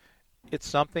is, it's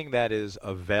something that is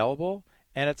available,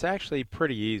 and it's actually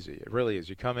pretty easy. It really is.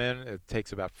 You come in, it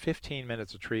takes about 15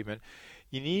 minutes of treatment.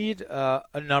 You need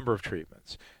a number of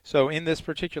treatments. So in this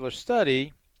particular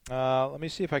study, let me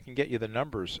see if I can get you the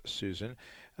numbers, Susan.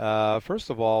 First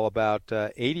of all, about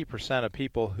 80% of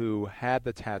people who had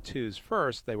the tattoos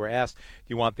first, they were asked, do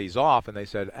you want these off? And they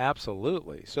said,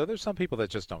 absolutely. So there's some people that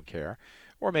just don't care.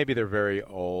 Or maybe they're very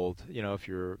old. If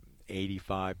you're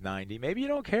 85, 90, maybe you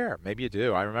don't care. Maybe you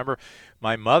do. I remember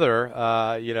my mother,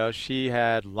 she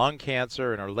had lung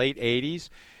cancer in her late 80s,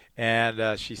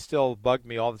 and she still bugged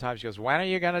me all the time. She goes, when are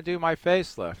you going to do my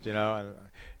facelift? And,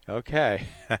 okay.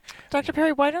 Dr.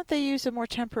 Perry, why don't they use a more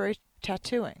temporary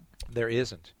tattooing? There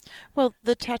isn't. Well,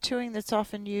 the tattooing that's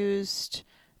often used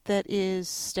that is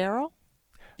sterile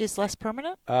is less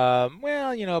permanent?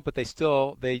 Well, but they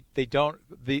still, they don't,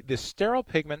 the sterile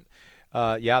pigment,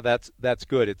 that's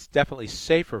good. It's definitely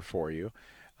safer for you.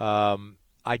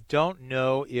 I don't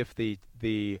know if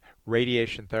the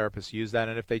radiation therapists use that,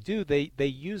 and if they do, they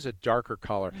use a darker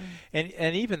color.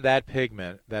 And even that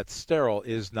pigment that's sterile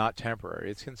is not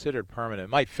temporary. It's considered permanent.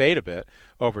 It might fade a bit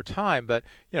over time, but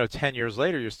 10 years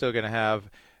later you're still going to have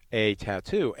a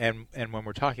tattoo. And when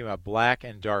we're talking about black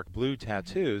and dark blue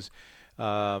tattoos,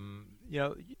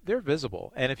 they're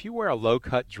visible. And if you wear a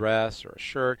low-cut dress or a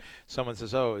shirt, someone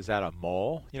says, oh, is that a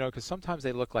mole? Because sometimes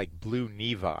they look like blue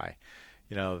nevi.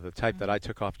 The type that I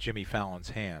took off Jimmy Fallon's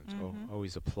hand.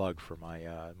 Always a plug for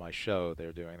my show.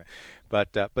 They're doing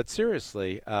that, but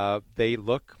seriously, they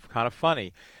look kind of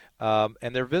funny,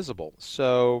 and they're visible.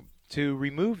 So to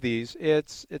remove these,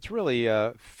 it's really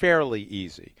fairly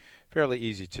easy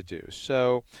to do.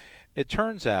 So it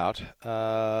turns out,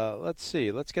 let's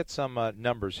see, let's get some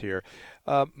numbers here.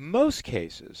 Most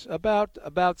cases, about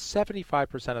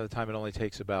 75% of the time, it only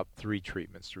takes about 3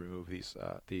 treatments to remove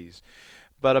these.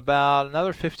 But about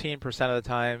another 15% of the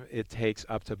time, it takes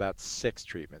up to about 6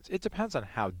 treatments. It depends on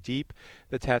how deep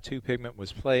the tattoo pigment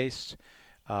was placed,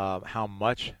 how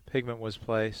much pigment was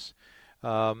placed.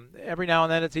 Every now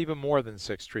and then, it's even more than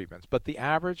 6 treatments. But the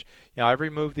average, I've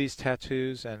removed these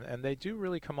tattoos, and they do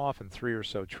really come off in 3 or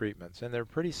so treatments. And they're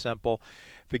pretty simple.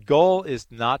 The goal is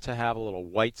not to have a little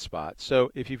white spot. So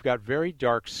if you've got very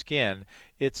dark skin,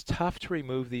 it's tough to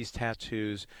remove these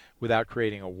tattoos without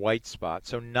creating a white spot.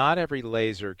 So not every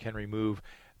laser can remove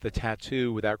the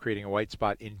tattoo without creating a white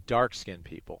spot in dark-skinned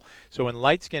people. So in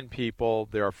light-skinned people,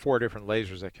 there are 4 different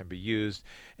lasers that can be used,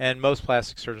 and most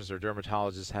plastic surgeons or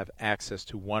dermatologists have access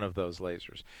to one of those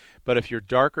lasers. But if you're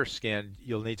darker skinned,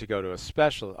 you'll need to go to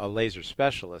a laser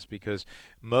specialist, because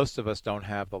most of us don't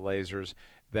have the lasers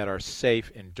that are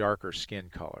safe in darker skin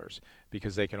colors,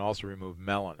 because they can also remove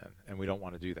melanin, and we don't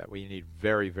want to do that. We need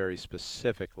very, very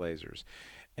specific lasers.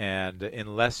 And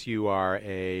unless you are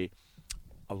a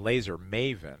laser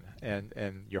maven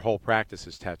and your whole practice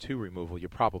is tattoo removal, you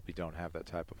probably don't have that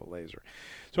type of a laser.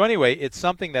 So anyway, it's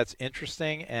something that's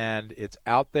interesting and it's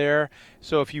out there.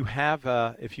 So if you have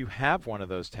one of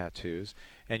those tattoos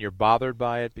and you're bothered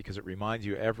by it because it reminds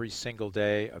you every single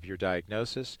day of your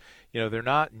diagnosis, they're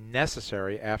not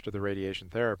necessary after the radiation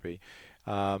therapy.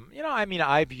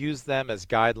 I've used them as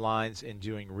guidelines in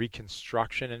doing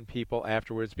reconstruction in people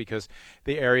afterwards, because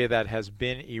the area that has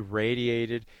been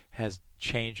irradiated has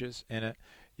changes in it,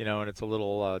 and it's a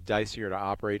little dicier to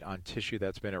operate on tissue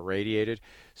that's been irradiated.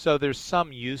 So there's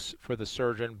some use for the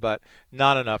surgeon, but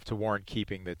not enough to warrant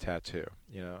keeping the tattoo.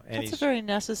 That's a very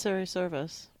necessary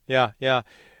service. Yeah.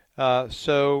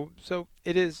 So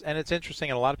it is, and it's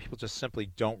interesting, and a lot of people just simply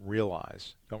don't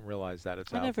realize that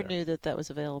it's out there. I never knew that was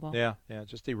available. Yeah,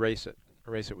 just erase it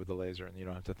with the laser, and you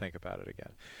don't have to think about it again.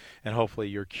 And hopefully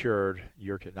you're cured.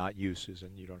 Not you,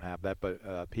 Susan, you don't have that, but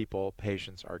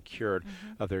patients are cured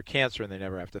of their cancer, and they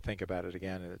never have to think about it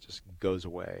again, and it just goes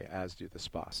away, as do the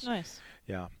spots. Nice.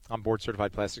 Yeah. I'm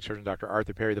board-certified plastic surgeon Dr.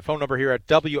 Arthur Perry. The phone number here at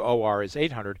WOR is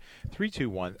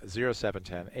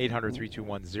 800-321-0710,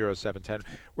 800-321-0710.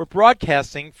 We're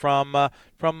broadcasting from the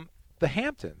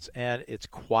Hamptons, and it's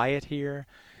quiet here.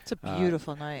 It's a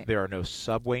beautiful night. There are no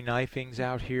subway knifings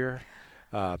out here.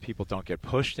 People don't get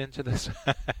pushed into this.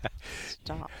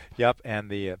 Stop. Yep, and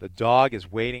the dog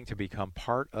is waiting to become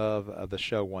part of the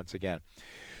show once again.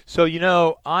 So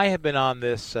I have been on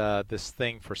this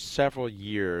thing for several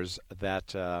years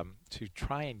that to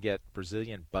try and get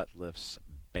Brazilian butt lifts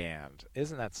banned.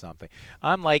 Isn't that something?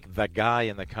 I'm like the guy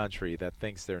in the country that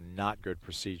thinks they're not good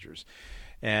procedures.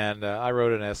 And I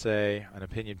wrote an essay, an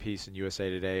opinion piece in USA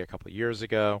Today a couple of years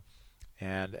ago.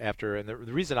 And the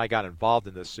reason I got involved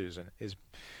in this, Susan, is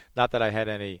not that I had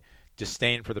any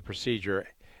disdain for the procedure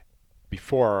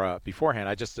beforehand.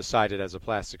 I just decided as a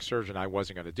plastic surgeon I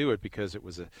wasn't going to do it because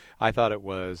I thought it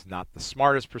was not the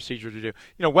smartest procedure to do.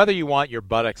 You know, whether you want your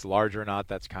buttocks large or not,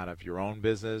 that's kind of your own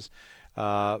business.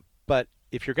 But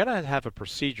if you're going to have a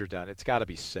procedure done, it's got to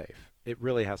be safe. It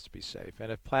really has to be safe.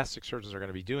 And if plastic surgeons are going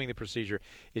to be doing the procedure,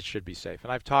 it should be safe.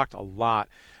 And I've talked a lot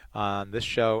on this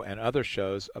show and other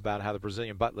shows about how the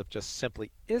Brazilian butt lift just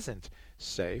simply isn't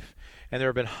safe. And there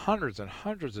have been hundreds and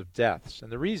hundreds of deaths.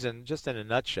 And the reason, just in a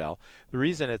nutshell, the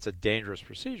reason it's a dangerous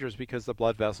procedure is because the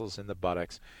blood vessels in the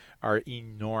buttocks are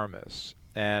enormous.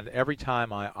 And every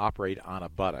time I operate on a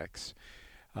buttocks,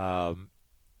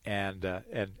 and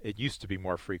it used to be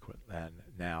more frequent than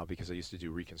now because I used to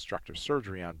do reconstructive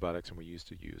surgery on buttocks, and we used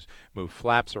to move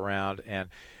flaps around, and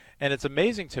it's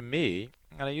amazing to me,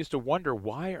 and I used to wonder,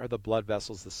 why are the blood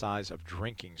vessels the size of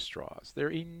drinking straws?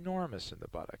 They're enormous in the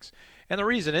buttocks. And the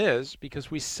reason is because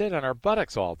we sit on our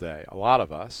buttocks all day. A lot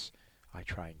of us. I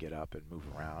try and get up and move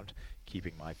around,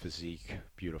 keeping my physique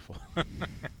beautiful.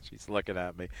 She's looking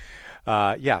at me.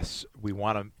 Yes, we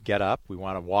want to get up. We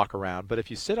want to walk around. But if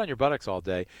you sit on your buttocks all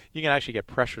day, you can actually get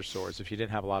pressure sores if you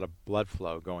didn't have a lot of blood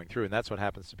flow going through. And that's what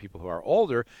happens to people who are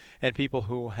older and people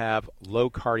who have low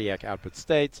cardiac output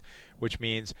states, which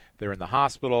means they're in the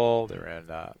hospital,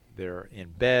 they're in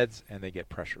beds, and they get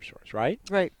pressure sores, right?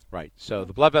 Right. So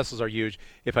the blood vessels are huge.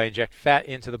 If I inject fat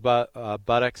into the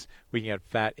buttocks, we can get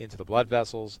fat into the blood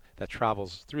vessels that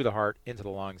travels through the heart into the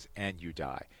lungs, and you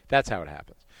die. That's how it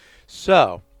happens.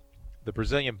 So the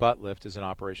Brazilian butt lift is an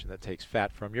operation that takes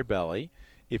fat from your belly,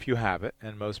 if you have it,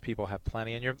 and most people have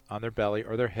plenty on their belly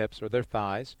or their hips or their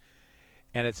thighs,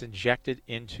 and it's injected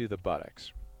into the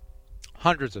buttocks.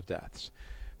 Hundreds of deaths.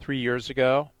 3 years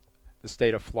ago, the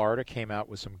state of Florida came out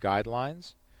with some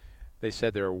guidelines. They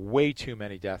said there are way too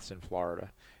many deaths in Florida,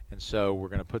 and so we're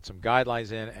going to put some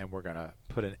guidelines in, and we're going to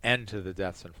put an end to the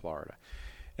deaths in Florida.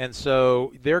 And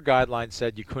so their guidelines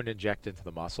said you couldn't inject into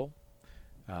the muscle.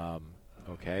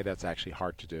 Okay, that's actually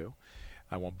hard to do.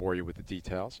 I won't bore you with the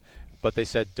details. But they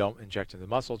said don't inject into the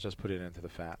muscle, just put it into the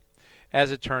fat.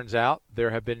 As it turns out,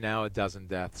 there have been now 12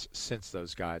 deaths since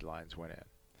those guidelines went in.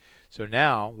 So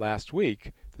now, last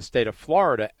week, the state of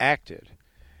Florida acted,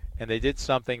 and they did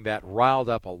something that riled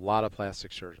up a lot of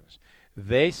plastic surgeons.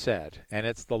 They said, and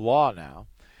it's the law now,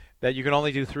 that you can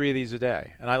only do 3 of these a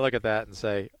day. And I look at that and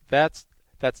say, that's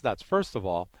nuts. First of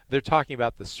all, they're talking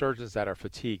about the surgeons that are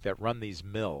fatigued, that run these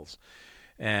mills,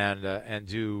 and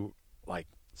do like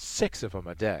 6 of them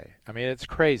a day. I mean, it's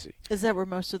crazy. Is that where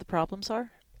most of the problems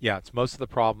are? Yeah, most of the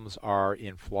problems are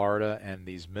in Florida and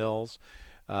these mills.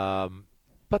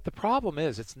 But the problem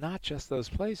is, it's not just those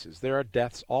places. There are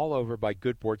deaths all over by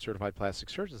good board-certified plastic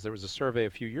surgeons. There was a survey a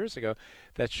few years ago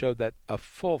that showed that a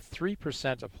full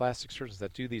 3% of plastic surgeons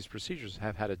that do these procedures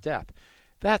have had a death.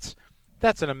 That's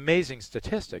an amazing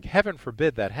statistic. Heaven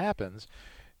forbid that happens.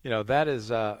 You know, that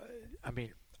is,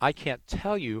 I can't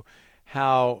tell you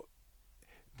how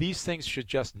these things should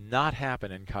just not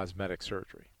happen in cosmetic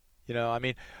surgery. You know, I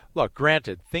mean, look,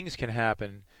 granted, things can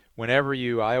happen whenever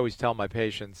I always tell my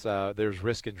patients there's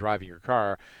risk in driving your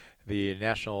car. The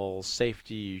National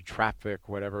Safety Traffic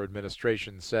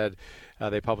Administration said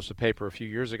they published a paper a few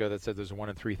years ago that said there's a 1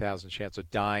 in 3,000 chance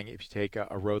of dying if you take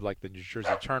a road like the New Jersey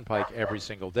Turnpike every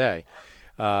single day.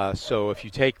 So if you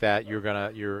take that,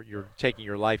 you're taking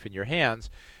your life in your hands.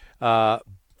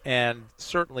 And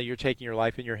certainly you're taking your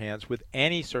life in your hands with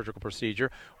any surgical procedure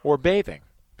or bathing,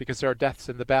 because there are deaths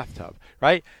in the bathtub,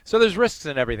 right? So there's risks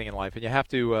in everything in life, and you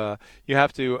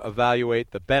have to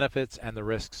evaluate the benefits and the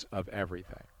risks of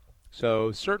everything.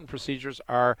 So certain procedures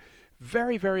are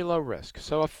very, very low risk.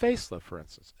 So a facelift, for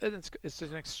instance, it's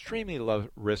an extremely low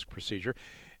risk procedure,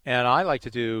 and I like to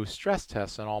do stress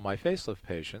tests on all my facelift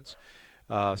patients.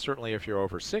 Certainly if you're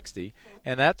over 60,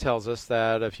 and that tells us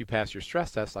that if you pass your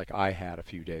stress test, like I had a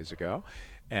few days ago,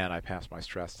 and I passed my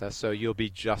stress test, so you'll be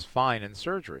just fine in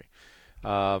surgery.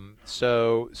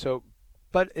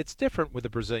 But it's different with the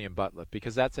Brazilian butt lift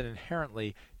because that's an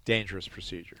inherently dangerous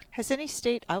procedure. Has any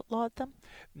state outlawed them?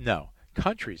 No.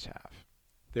 Countries have.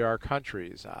 There are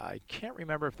countries. I can't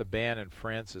remember if the ban in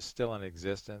France is still in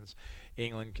existence.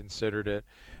 England considered it.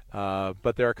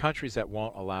 But there are countries that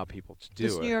won't allow people to do it.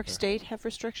 Does New York State have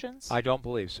restrictions? I don't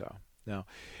believe so. No.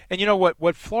 And you know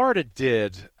what Florida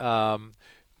did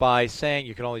by saying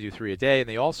you can only do 3 a day, and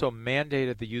they also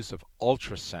mandated the use of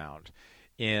ultrasound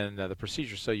in the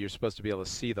procedure, so you're supposed to be able to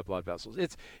see the blood vessels.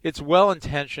 It's well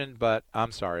intentioned, but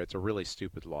I'm sorry, it's a really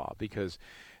stupid law because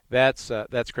that's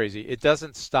crazy. It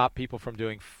doesn't stop people from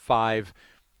doing 5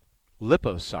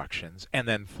 liposuctions and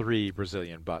then 3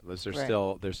 Brazilian butt lifts.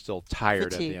 They're still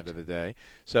tired Fatigued. at the end of the day.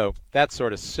 So that's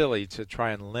sort of silly to try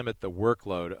and limit the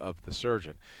workload of the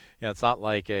surgeon. It's not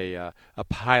like a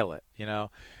pilot.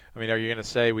 I mean, are you going to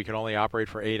say we can only operate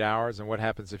for 8 hours? And what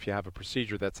happens if you have a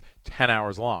procedure that's 10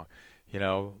 hours long?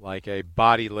 Like a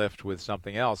body lift with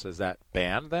something else. Is that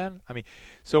banned then? I mean,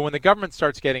 so when the government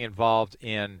starts getting involved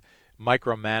in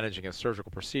micromanaging a surgical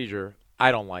procedure,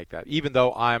 I don't like that, even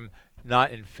though I'm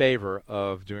not in favor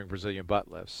of doing Brazilian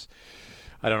butt lifts.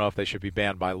 I don't know if they should be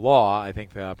banned by law. I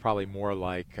think probably more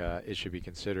like it should be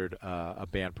considered a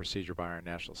banned procedure by our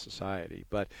national society.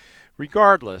 But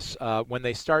regardless, when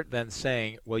they start then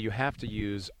saying, well, you have to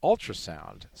use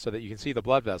ultrasound so that you can see the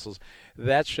blood vessels,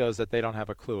 that shows that they don't have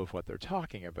a clue of what they're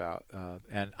talking about.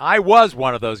 And I was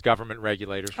one of those government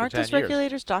regulators for 10 years. Aren't those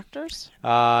regulators doctors?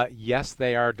 Yes,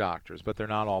 they are doctors, but they're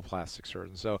not all plastic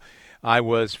surgeons. So I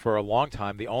was, for a long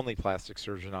time, the only plastic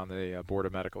surgeon on the Board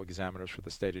of Medical Examiners for the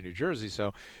state of New Jersey.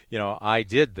 So, I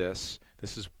did this.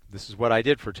 This is what I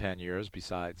did for 10 years,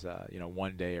 besides,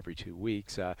 one day every 2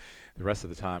 weeks. The rest of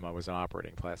the time I was an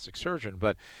operating plastic surgeon.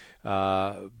 But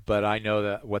I know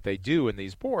that what they do in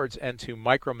these boards, and to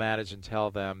micromanage and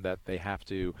tell them that they have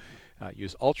to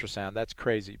use ultrasound, that's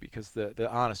crazy, because the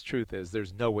honest truth is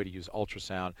there's no way to use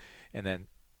ultrasound and then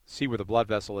see where the blood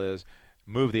vessel is,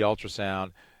 move the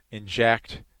ultrasound,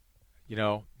 inject.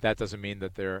 That doesn't mean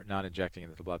that they're not injecting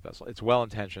into the blood vessel. It's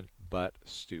well-intentioned, but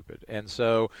stupid. And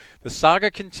so the saga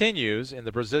continues in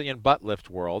the Brazilian butt lift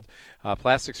world.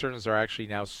 Plastic surgeons are actually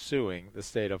now suing the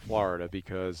state of Florida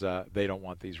because they don't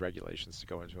want these regulations to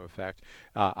go into effect.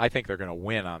 I think they're going to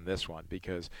win on this one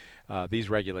because these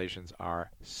regulations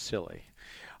are silly.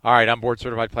 All right, I'm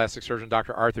board-certified plastic surgeon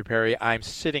Dr. Arthur Perry. I'm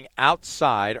sitting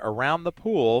outside around the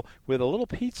pool with a little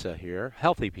pizza here,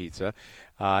 healthy pizza,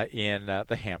 in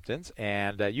the Hamptons.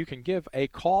 And you can give a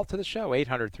call to the show,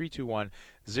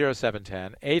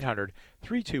 800-321-0710,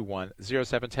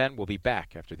 800-321-0710. We'll be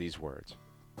back after these words.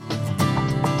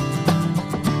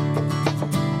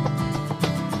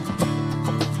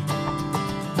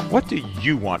 What do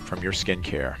you want from your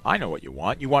skincare? I know what you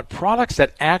want. You want products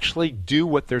that actually do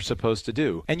what they're supposed to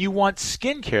do. And you want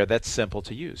skincare that's simple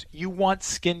to use. You want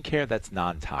skincare that's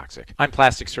non-toxic. I'm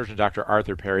plastic surgeon Dr.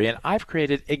 Arthur Perry, and I've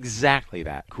created exactly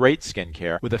that. Great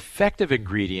skincare with effective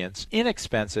ingredients,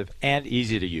 inexpensive, and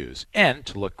easy to use. And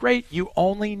to look great, you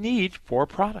only need 4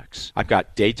 products. I've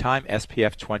got daytime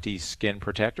SPF 20 skin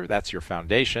protector. That's your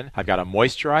foundation. I've got a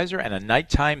moisturizer and a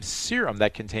nighttime serum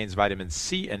that contains vitamin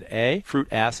C and A, fruit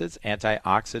acids,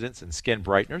 antioxidants, and skin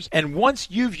brighteners. And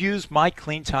once you've used my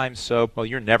Clean Time soap, well,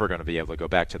 you're never going to be able to go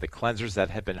back to the cleansers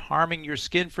that have been harming your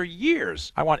skin for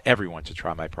years. I want everyone to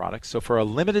try my products. So for a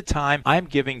limited time, I'm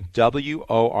giving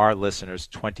WOR listeners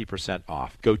 20%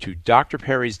 off. Go to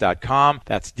drperrys.com.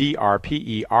 That's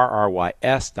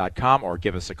DRPERRYS.com, or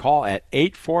give us a call at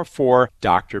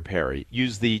 844-DR-PERRY.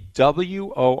 Use the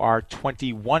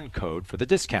WOR21 code for the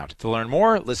discount. To learn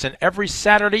more, listen every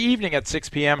Saturday evening at 6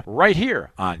 p.m. right here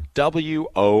on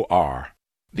WOR.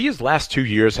 These last 2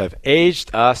 years have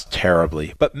aged us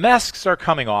terribly, but masks are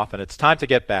coming off and it's time to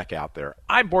get back out there.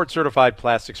 I'm board-certified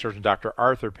plastic surgeon Dr.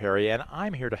 Arthur Perry, and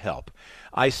I'm here to help.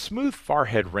 I smooth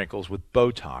forehead wrinkles with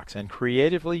Botox and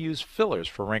creatively use fillers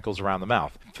for wrinkles around the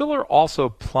mouth. Filler also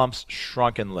plumps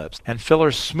shrunken lips, and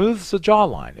filler smooths the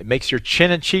jawline. It makes your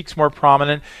chin and cheeks more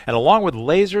prominent, and along with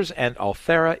lasers and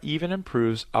Ulthera, even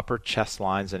improves upper chest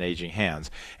lines and aging hands.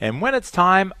 And when it's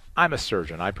time, I'm a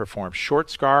surgeon. I perform short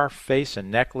scar, face, and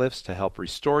neck lifts to help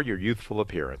restore your youthful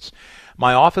appearance.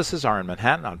 My offices are in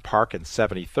Manhattan on Park and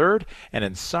 73rd and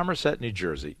in Somerset, New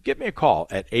Jersey. Give me a call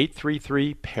at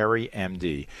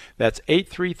 833-PERRY-MD. That's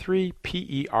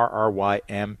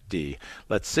 833-PERRY-MD.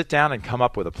 Let's sit down and come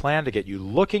up with a plan to get you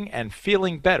looking and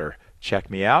feeling better. Check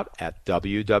me out at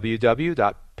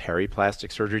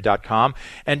www.perryplasticsurgery.com.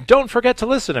 And don't forget to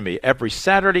listen to me every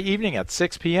Saturday evening at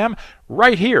 6 p.m.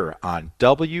 right here on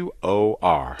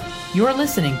WOR. You're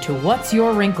listening to What's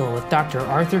Your Wrinkle with Dr.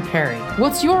 Arthur Perry.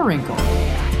 What's your wrinkle?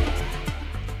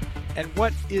 And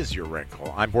what is your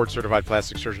wrinkle? I'm board-certified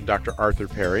plastic surgeon Dr. Arthur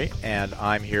Perry, and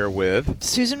I'm here with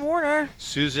Susan Warner.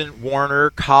 Susan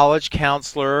Warner, college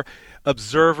counselor,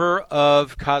 observer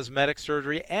of cosmetic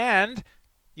surgery, and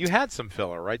you had some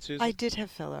filler, right, Susan? I did have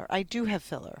filler. I do have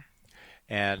filler.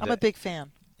 And I'm a big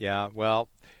fan. Yeah, well,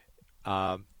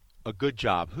 a good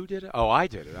job. Who did it? Oh, I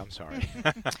did it. I'm sorry.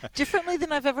 Differently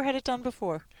than I've ever had it done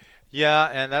before. Yeah,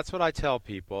 and that's what I tell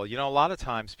people. You know, a lot of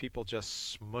times people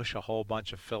just smush a whole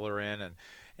bunch of filler in,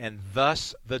 and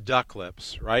thus the duck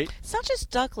lips, right? It's not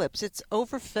just duck lips, it's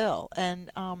overfill.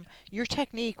 And your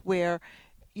technique where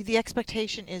the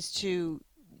expectation is to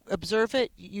observe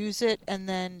it, use it, and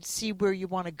then see where you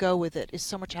want to go with it is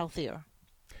so much healthier.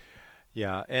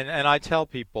 Yeah, and I tell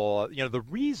people, you know, the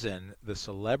reason the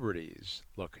celebrities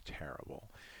look terrible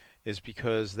is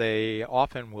because they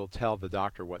often will tell the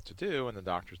doctor what to do, and the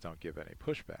doctors don't give any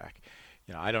pushback.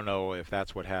 You know, I don't know if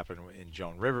that's what happened in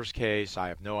Joan Rivers' case. I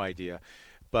have no idea.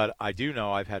 But I do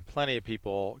know I've had plenty of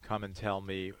people come and tell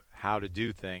me how to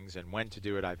do things and when to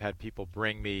do it. I've had people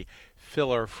bring me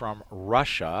filler from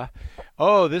Russia.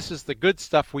 Oh, this is the good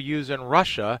stuff we use in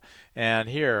Russia, and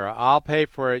here, I'll pay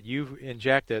for it. You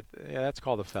inject it. Yeah, that's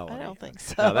called a felony. I don't think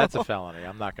so. No, that's a felony.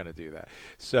 I'm not going to do that.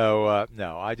 So,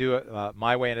 no, I do it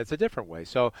my way, and it's a different way.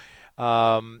 So,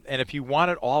 and if you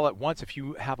want it all at once, if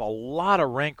you have a lot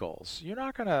of wrinkles, you're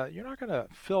not gonna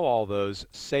fill all those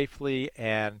safely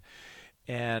and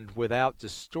without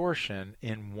distortion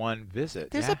in one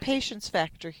visit. There's a patience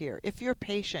factor here. If you're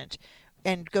patient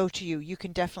and go to you, you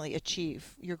can definitely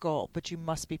achieve your goal, but you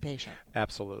must be patient.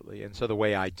 Absolutely. And so the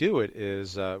way I do it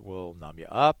is we'll numb you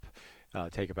up,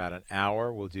 take about an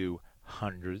hour. We'll do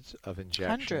hundreds of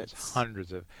injections,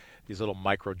 hundreds of these little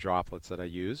micro droplets that I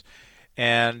use,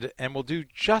 and we'll do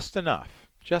just enough,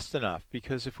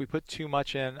 because if we put too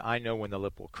much in, I know when the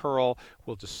lip will curl,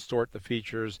 we'll distort the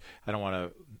features. I don't want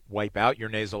to wipe out your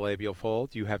nasolabial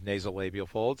fold. You have nasolabial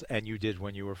folds, and you did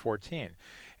when you were 14.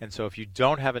 And so if you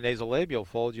don't have a nasolabial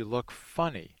fold, you look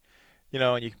funny. You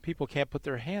know, and people can't put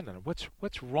their hand on it.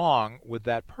 What's wrong with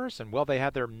that person? Well, they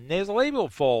had their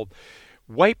nasolabial fold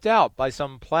wiped out by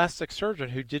some plastic surgeon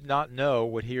who did not know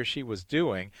what he or she was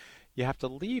doing. You have to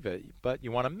leave it, but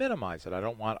you want to minimize it. I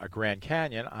don't want a Grand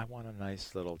Canyon. I want a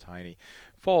nice little tiny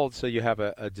fold so you have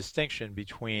a distinction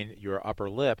between your upper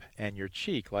lip and your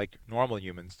cheek like normal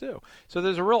humans do. So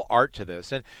there's a real art to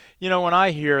this. And, you know, when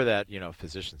I hear that, you know,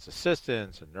 physician's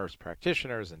assistants and nurse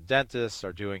practitioners and dentists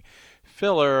are doing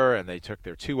filler and they took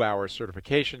their 2-hour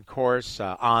certification course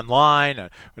online.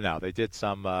 No, they did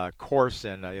some course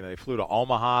and they flew to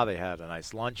Omaha. They had a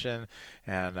nice luncheon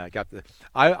and got the.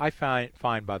 I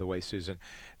find, by the way, Susan,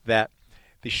 that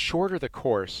the shorter the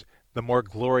course, the more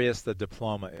glorious the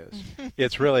diploma is.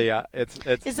 It's really it's.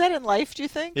 Is that in life, do you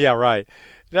think? Yeah, right.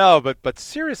 No, but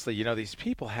seriously, you know, these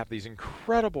people have these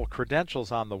incredible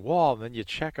credentials on the wall, and then you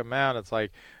check them out, it's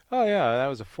like, oh yeah, that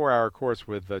was a 4-hour course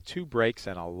with 2 breaks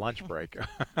and a lunch break.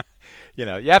 You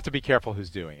know, you have to be careful who's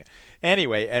doing it.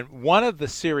 Anyway, and one of the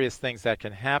serious things that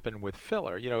can happen with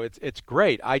filler, you know, it's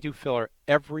great. I do filler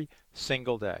every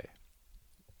single day.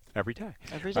 Every day.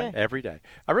 Every day. Right? Every day.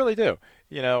 I really do.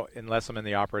 You know, unless I'm in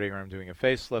the operating room doing a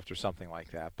facelift or something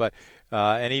like that. But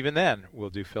and even then, we'll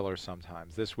do filler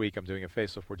sometimes. This week, I'm doing a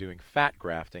facelift. We're doing fat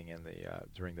grafting in the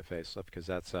during the facelift because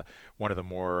that's one of the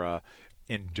more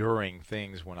enduring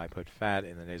things when I put fat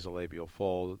in the nasolabial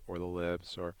fold or the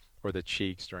lips or the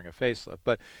cheeks during a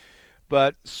facelift.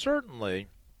 But certainly,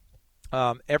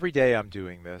 every day I'm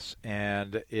doing this,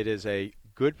 and it is a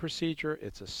good procedure.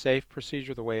 It's a safe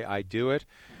procedure the way I do it.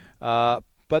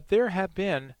 But there have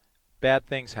been bad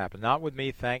things happen. Not with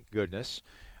me, thank goodness.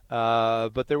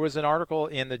 But there was an article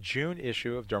in the June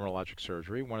issue of Dermatologic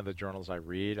Surgery, one of the journals I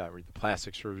read. I read the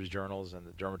plastic surgery journals and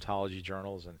the dermatology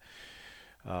journals and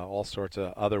all sorts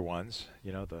of other ones,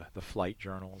 you know, the flight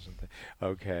journals.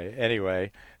 Okay,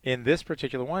 anyway, in this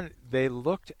particular one, they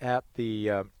looked at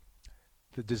the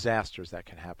disasters that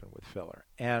can happen with filler.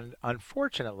 And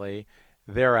unfortunately,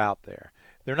 they're out there.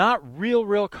 They're not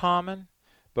real common,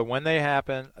 but when they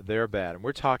happen, they're bad. And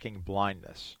we're talking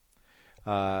blindness.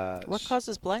 What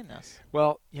causes blindness?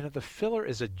 Well, you know, the filler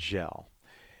is a gel,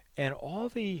 and all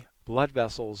the blood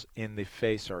vessels in the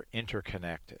face are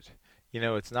interconnected. You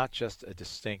know, it's not just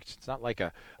it's not like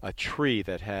a tree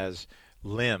that has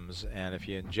limbs, and if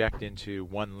you inject into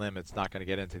one limb, it's not going to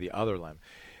get into the other limb.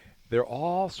 They're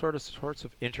all sorts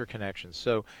of interconnections.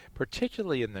 So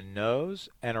particularly in the nose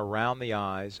and around the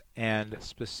eyes, and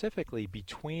specifically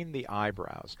between the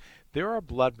eyebrows, there are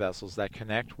blood vessels that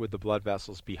connect with the blood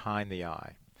vessels behind the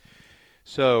eye.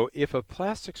 So if a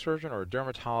plastic surgeon or a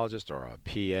dermatologist or a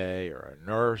PA or a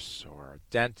nurse or a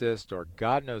dentist or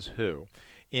God knows who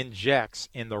injects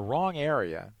in the wrong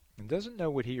area and doesn't know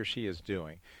what he or she is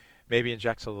doing, maybe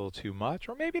injects a little too much,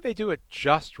 or maybe they do it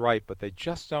just right, but they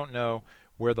just don't know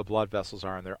where the blood vessels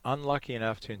are, and they're unlucky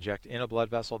enough to inject in a blood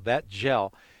vessel, that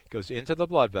gel goes into the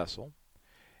blood vessel,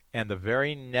 and the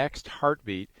very next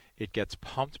heartbeat, it gets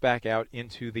pumped back out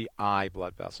into the eye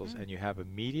blood vessels, and you have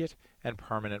immediate and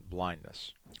permanent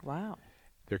blindness. Wow.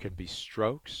 There can be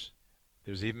strokes.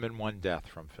 There's even been one death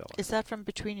from filler. Is that from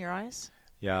between your eyes?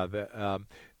 Yeah,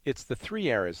 it's the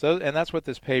three areas, and that's what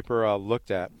this paper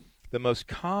looked at. The most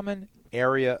common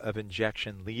area of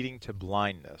injection leading to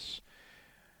blindness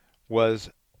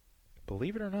was,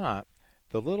 believe it or not,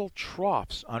 the little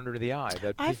troughs under the eye.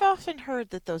 I've often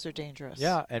heard that those are dangerous.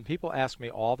 Yeah, and people ask me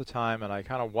all the time, and I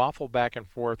kind of waffle back and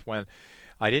forth when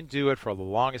I didn't do it for the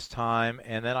longest time,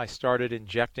 and then I started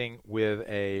injecting with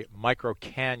a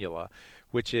microcannula,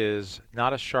 which is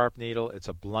not a sharp needle, it's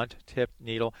a blunt-tipped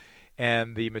needle,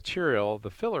 and the material, the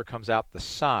filler, comes out the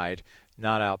side,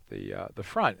 not out the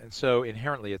front. And so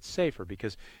inherently it's safer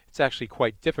because it's actually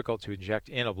quite difficult to inject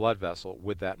in a blood vessel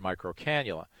with that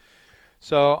microcannula.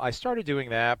 So I started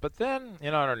doing that, but then,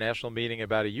 at our national meeting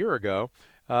about a year ago,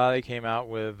 they came out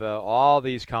with all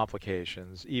these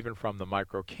complications, even from the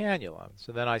microcannula.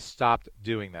 So then I stopped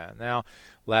doing that. Now,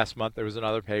 last month there was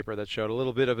another paper that showed a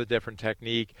little bit of a different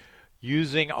technique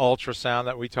using ultrasound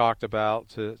that we talked about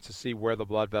to see where the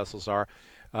blood vessels are.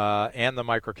 And the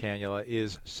microcannula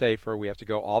is safer. We have to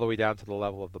go all the way down to the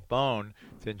level of the bone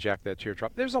to inject that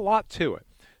teardrop. There's a lot to it.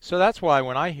 So that's why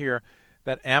when I hear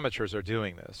that amateurs are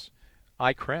doing this,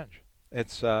 I cringe.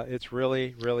 It's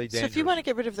really, really dangerous. So if you want to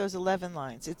get rid of those 11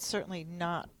 lines, it's certainly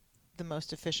not the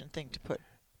most efficient thing to put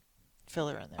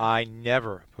filler in there. I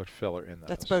never put filler in those.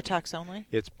 That's Botox only?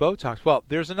 It's Botox. Well,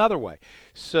 there's another way.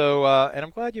 So, and I'm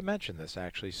glad you mentioned this,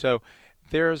 actually. So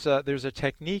there's a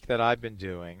technique that I've been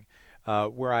doing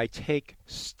where I take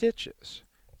stitches,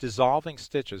 dissolving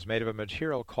stitches made of a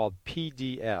material called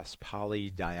PDS,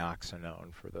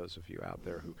 polydioxanone, for those of you out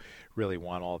there who really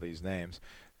want all these names.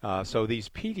 So these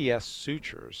PDS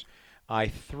sutures, I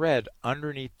thread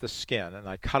underneath the skin, and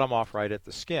I cut them off right at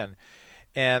the skin.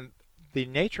 And the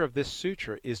nature of this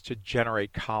suture is to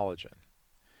generate collagen.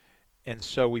 And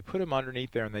so we put them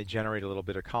underneath there, and they generate a little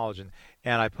bit of collagen.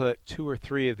 And I put 2 or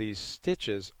 3 of these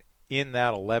stitches in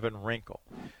that 11 wrinkle.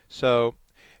 So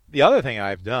the other thing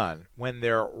I've done, when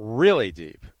they're really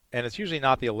deep, and it's usually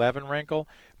not the 11 wrinkle,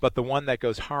 but the one that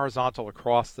goes horizontal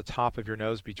across the top of your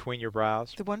nose between your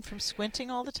brows. The one from squinting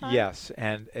all the time? Yes,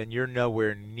 and you're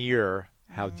nowhere near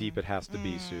how deep it has to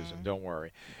be, Susan. Don't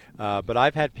worry. But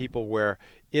I've had people where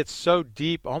it's so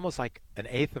deep, almost like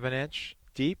 1/8 of an inch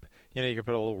deep. You can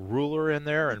put a little ruler in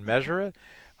there and measure it.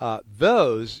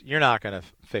 Those, you're not going to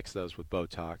fix those with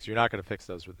Botox. You're not going to fix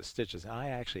those with the stitches. I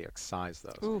actually excise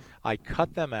those. Ooh. I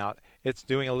cut them out. It's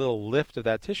doing a little lift of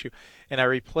that tissue. And I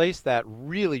replace that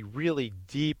really, really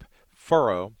deep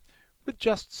furrow with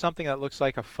just something that looks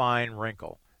like a fine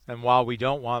wrinkle. And while we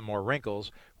don't want more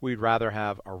wrinkles, we'd rather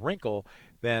have a wrinkle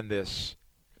than this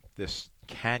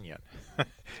canyon,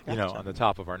 on the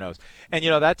top of our nose. And,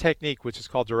 that technique, which is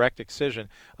called direct excision,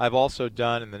 I've also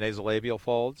done in the nasolabial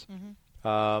folds. Mm-hmm.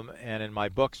 And in my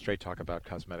book, Straight Talk About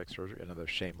Cosmetic Surgery, another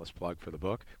shameless plug for the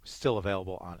book, still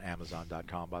available on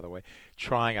Amazon.com, by the way.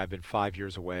 I've been 5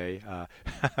 years away.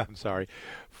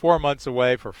 4 months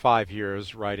away for 5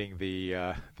 years writing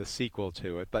the sequel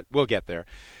to it, but we'll get there.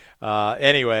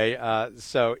 Anyway,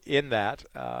 so in that,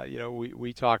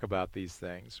 we talk about these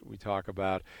things. We talk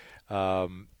about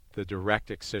the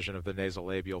direct excision of the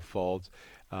nasolabial folds.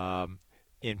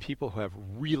 In people who have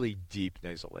really deep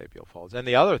nasolabial folds. And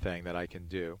the other thing that I can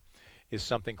do is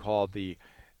something called the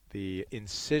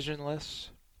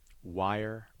incisionless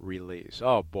wire release.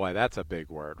 Oh boy, that's a big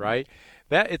word, right?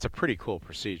 It's a pretty cool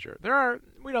procedure.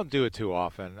 We don't do it too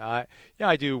often. I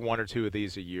do 1 or 2 of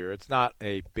these a year. It's not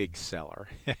a big seller.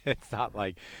 It's not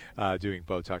like doing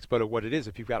Botox. But what it is,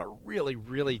 if you've got a really,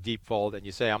 really deep fold and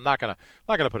you say, I'm not gonna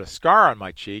put a scar on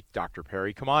my cheek, Dr.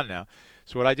 Perry, come on now.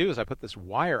 So what I do is I put this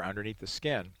wire underneath the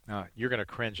skin. You're going to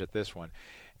cringe at this one.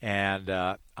 And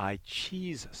I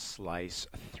cheese slice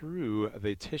through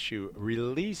the tissue,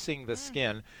 releasing the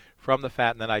skin from the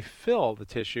fat. And then I fill the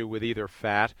tissue with either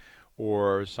fat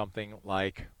or something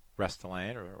like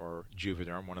Restylane or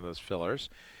Juvederm, one of those fillers.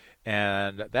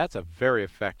 And that's a very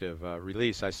effective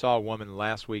release. I saw a woman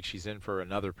last week. She's in for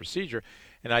another procedure.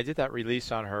 And I did that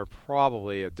release on her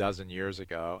probably a dozen years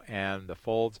ago. And the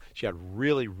folds, she had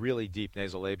really, really deep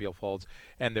nasolabial folds,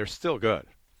 and they're still good.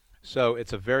 So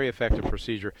it's a very effective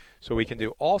procedure. So we can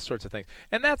do all sorts of things.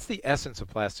 And that's the essence of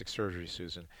plastic surgery,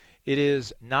 Susan. It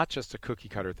is not just a cookie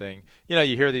cutter thing. You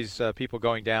hear these people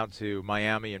going down to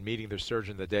Miami and meeting their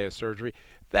surgeon the day of surgery.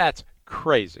 That's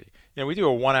crazy. We do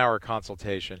a 1-hour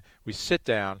consultation. We sit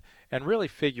down and really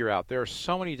figure out there are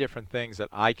so many different things that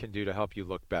I can do to help you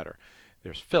look better.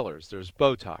 There's fillers, there's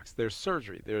Botox, there's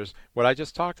surgery, there's what I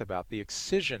just talked about, the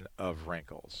excision of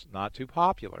wrinkles, not too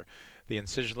popular. the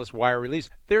incisionless wire release.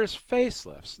 There's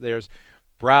facelifts. There's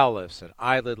brow lifts and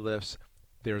eyelid lifts.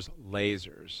 There's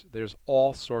lasers. There's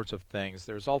all sorts of things.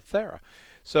 There's Ulthera.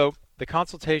 So the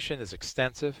consultation is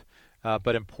extensive,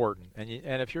 but important.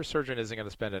 And if your surgeon isn't going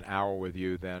to spend an hour with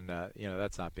you, then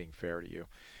that's not being fair to you.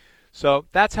 So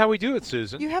that's how we do it,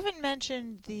 Susan. You haven't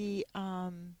mentioned the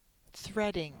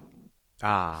threading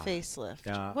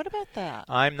facelift. What about that?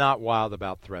 I'm not wild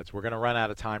about threads. We're going to run out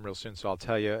of time real soon, so I'll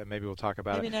tell you, and maybe we'll talk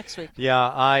about it. Maybe next week.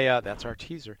 Yeah, that's our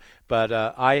teaser. But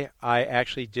I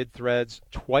actually did threads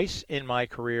twice in my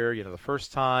career. The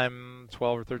first time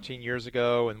 12 or 13 years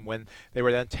ago, and when they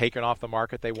were then taken off the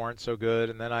market, they weren't so good.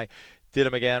 And then I did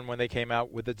them again when they came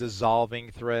out with the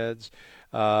dissolving threads.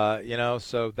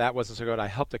 So that wasn't so good. I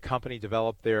helped a company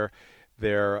develop their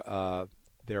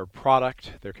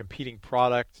product, their competing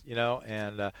product,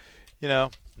 and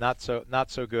not so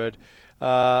good.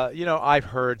 I've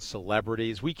heard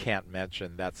celebrities. We can't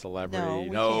mention that celebrity.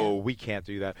 No, we can't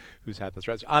do that. Who's had the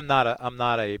threads? I'm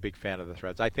not a big fan of the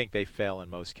threads. I think they fail in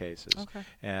most cases,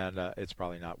 and it's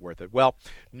probably not worth it. Well,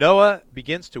 Noah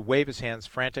begins to wave his hands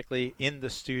frantically in the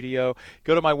studio.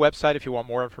 Go to my website if you want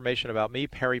more information about me,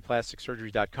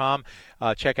 perryplasticsurgery.com.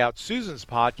 Check out Susan's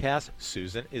podcast,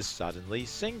 Susan is Suddenly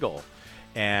Single.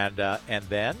 And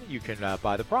then you can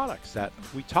buy the products that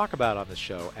we talk about on the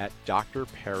show at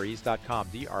drperrys.com,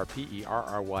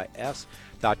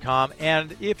 drperrys.com.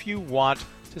 And if you want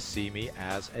to see me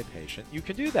as a patient, you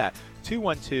can do that.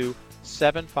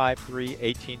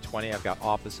 212-753-1820. I've got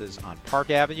offices on Park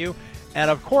Avenue and,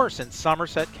 of course, in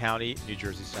Somerset County, New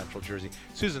Jersey, Central Jersey.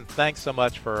 Susan, thanks so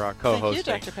much for co-hosting.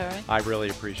 Thank you, Dr. Perry. I really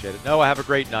appreciate it. Noah, have a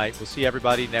great night. We'll see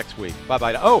everybody next week.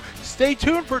 Bye-bye. Oh, stay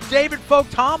tuned for David Folk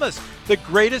Thomas, the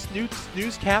greatest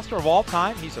newscaster of all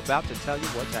time. He's about to tell you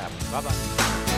what's happening. Bye-bye.